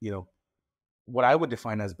what I would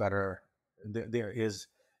define as better? There is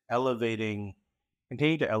elevating,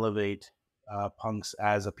 continue to elevate punks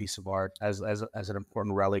as a piece of art, as an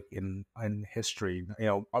important relic in history,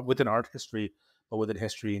 within art history, but within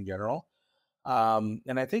history in general.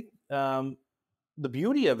 And I think the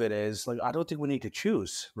beauty of it is, like, I don't think we need to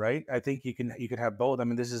choose, right? I think you can have both. I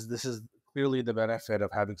mean, this is clearly the benefit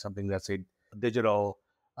of having something that's a digital,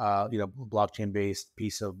 blockchain based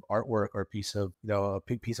piece of artwork or piece of a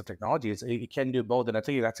piece of technology. It can do both, and I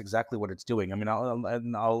think that's exactly what it's doing. I mean, let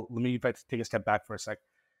me, if I take a step back for a sec.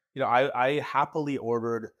 I happily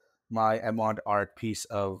ordered my Emond art piece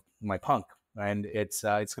of my punk, and it's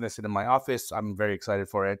going to sit in my office. I'm very excited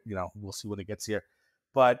for it. We'll see when it gets here,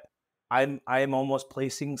 but I'm almost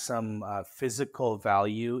placing some physical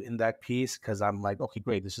value in that piece, because I'm like, okay,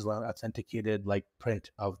 great, this is an authenticated like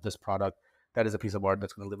print of this product. That is a piece of art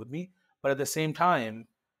that's going to live with me. But at the same time,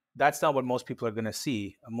 that's not what most people are going to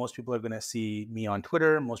see. Most people are going to see me on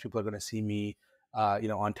Twitter. Most people are going to see me,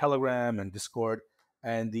 on Telegram and Discord.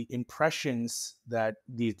 And the impressions that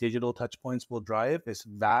these digital touch points will drive is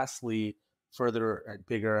vastly further and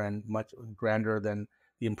bigger and much grander than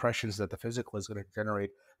the impressions that the physical is going to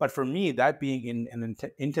generate. But for me, that being in an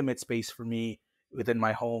intimate space for me within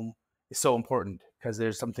my home is so important because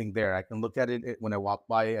there's something there. I can look at it when I walk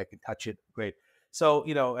by, I can touch it. Great. So,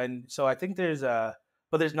 and so I think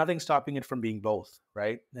but there's nothing stopping it from being both,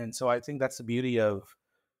 right? And so I think that's the beauty of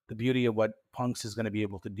what Punks is going to be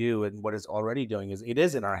able to do, and what it's already doing is it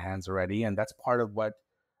is in our hands already, and that's part of what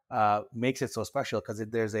makes it so special because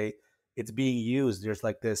it's being used. There's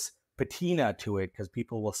like this patina to it because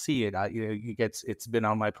people will see it. It's been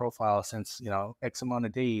on my profile since X amount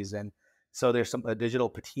of days, and so there's a digital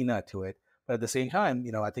patina to it. But at the same time,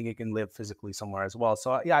 I think it can live physically somewhere as well.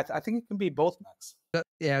 So yeah, I think it can be both, Max.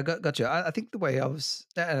 Yeah, gotcha. I think the way I was,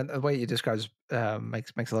 and the way you describe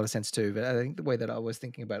makes a lot of sense too. But I think the way that I was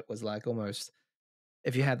thinking about it was like almost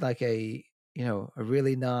if you had like a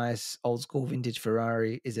really nice old school vintage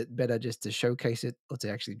Ferrari, is it better just to showcase it or to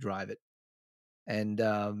actually drive it? And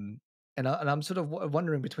I'm sort of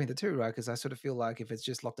wondering between the two, right? Because I sort of feel like if it's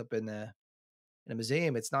just locked up in a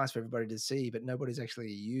museum, it's nice for everybody to see, but nobody's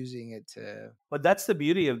actually using it to. But that's the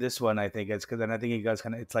beauty of this one, I think. It's because then I think you guys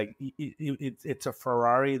it's like it's a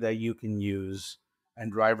Ferrari that you can use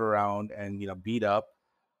and drive around and beat up,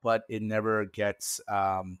 but it never gets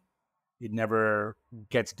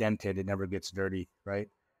dented, it never gets dirty, right?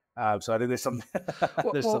 So I think there's something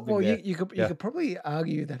Well, there's well, something well you, there. you could you Yeah. could probably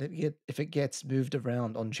argue that if it gets moved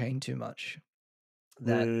around on chain too much,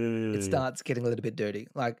 that it Mm, starts getting a little bit dirty.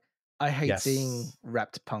 Like I hate seeing yes.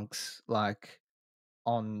 wrapped punks like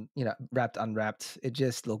on wrapped unwrapped. It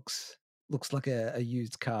just looks like a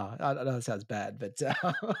used car. I know that sounds bad, but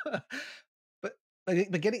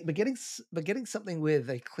but getting something with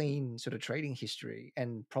a clean sort of trading history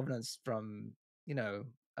and provenance from you know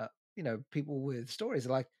people with stories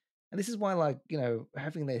like. And this is why, like,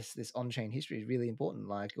 having this on-chain history is really important,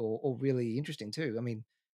 like, or really interesting too. I mean,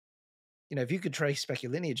 if you could trace back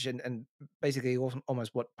your lineage and basically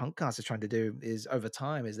almost what Punkcast is trying to do is over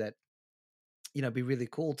time is that it'd be really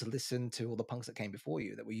cool to listen to all the punks that came before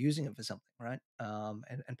you that were using it for something, right?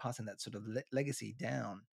 And passing that sort of legacy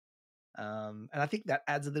down. And I think that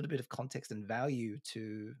adds a little bit of context and value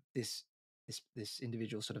to this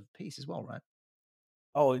individual sort of piece as well, right?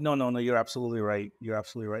 Oh, no, no, no, you're absolutely right. You're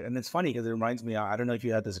absolutely right. And it's funny because it reminds me, I don't know if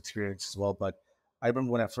you had this experience as well, but I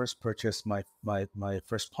remember when I first purchased my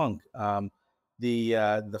first punk,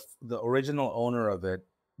 the original owner of it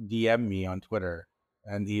DM'd me on Twitter,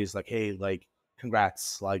 and he's like, "Hey, like,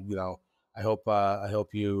 congrats, like, I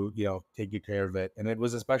hope you take good care of it." And it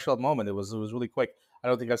was a special moment. It was really quick. I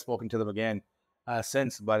don't think I've spoken to them again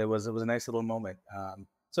since, but it was a nice little moment.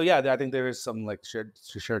 So yeah, I think there is some like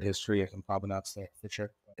shared history and some provenance there for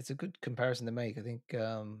sure. It's a good comparison to make. I think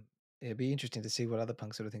it'd be interesting to see what other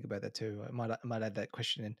punks sort of think about that too. I might add that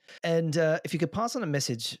question in. And if you could pass on a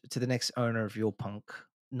message to the next owner of your punk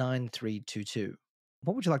 9322,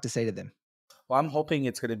 what would you like to say to them? Well, I'm hoping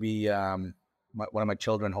it's going to be one of my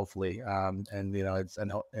children, hopefully. And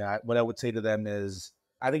what I would say to them is,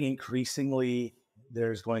 I think increasingly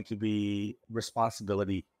there's going to be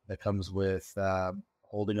responsibility that comes with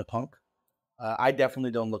holding a punk. I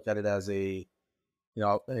definitely don't look at it as a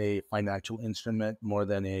financial instrument more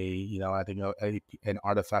than I think an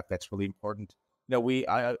artifact that's really important.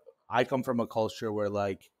 I come from a culture where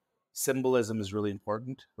like symbolism is really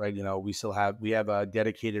important, right? We have a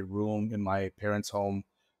dedicated room in my parents' home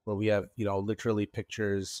where we have, literally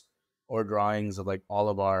pictures or drawings of like all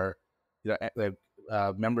of our,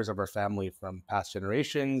 members of our family from past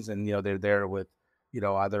generations. And, they're there with,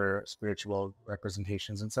 other spiritual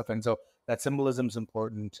representations and stuff. And so that symbolism is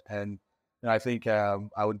important. And I think I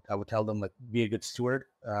would tell them like be a good steward,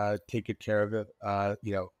 take good care of it.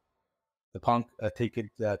 The punk, take good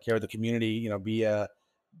care of the community.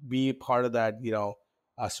 Be part of that.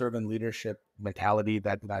 Servant leadership mentality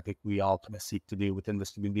that I think we all kind of seek to do within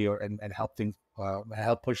this community, and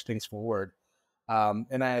help push things forward.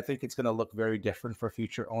 And I think it's going to look very different for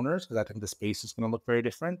future owners because I think the space is going to look very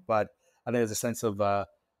different. But I think there's a sense of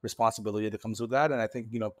responsibility that comes with that. And I think,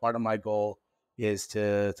 part of my goal is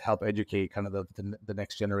to help educate kind of the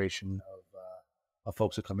next generation of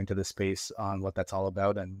folks who come into this space on what that's all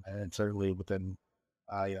about. And certainly within,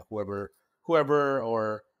 whoever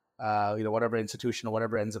or, whatever institution or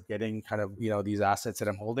whatever ends up getting kind of, these assets that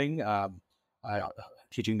I'm holding, I,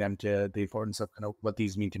 teaching them to the importance of kind of what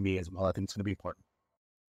these mean to me as well. I think it's going to be important.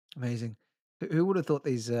 Amazing. Who would have thought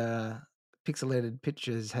these pixelated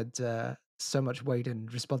pictures had so much weight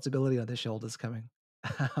and responsibility on their shoulders coming?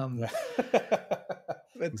 um,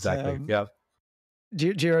 but Exactly. Yeah.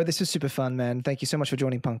 Jiro, this was super fun, man. Thank you so much for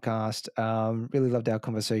joining PunkCast. Really loved our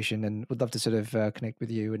conversation and would love to sort of connect with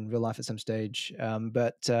you in real life at some stage. Any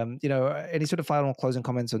sort of final closing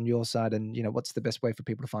comments on your side, and what's the best way for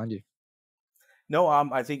people to find you? No,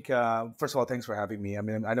 I think first of all, thanks for having me. I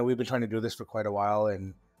mean, I know we've been trying to do this for quite a while,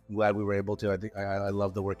 and I'm glad we were able to. I think I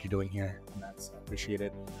love the work you're doing here, and that's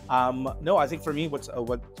appreciated. No, I think for me, what's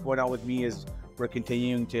going on with me is we're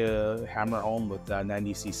continuing to hammer home with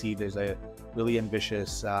 90cc. There's a really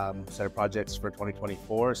ambitious set of projects for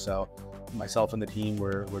 2024. So myself and the team,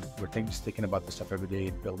 we're just thinking about this stuff every day,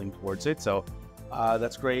 building towards it. So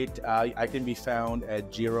that's great. I can be found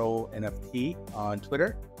at Jiro NFT on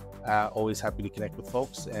Twitter. Always happy to connect with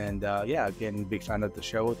folks. And yeah, again, big fan of the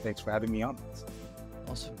show. Thanks for having me on.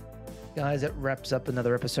 Awesome. Guys, that wraps up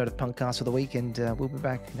another episode of PunkCast for the week, and we'll be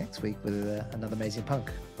back next week with another amazing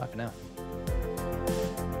punk. Bye for now.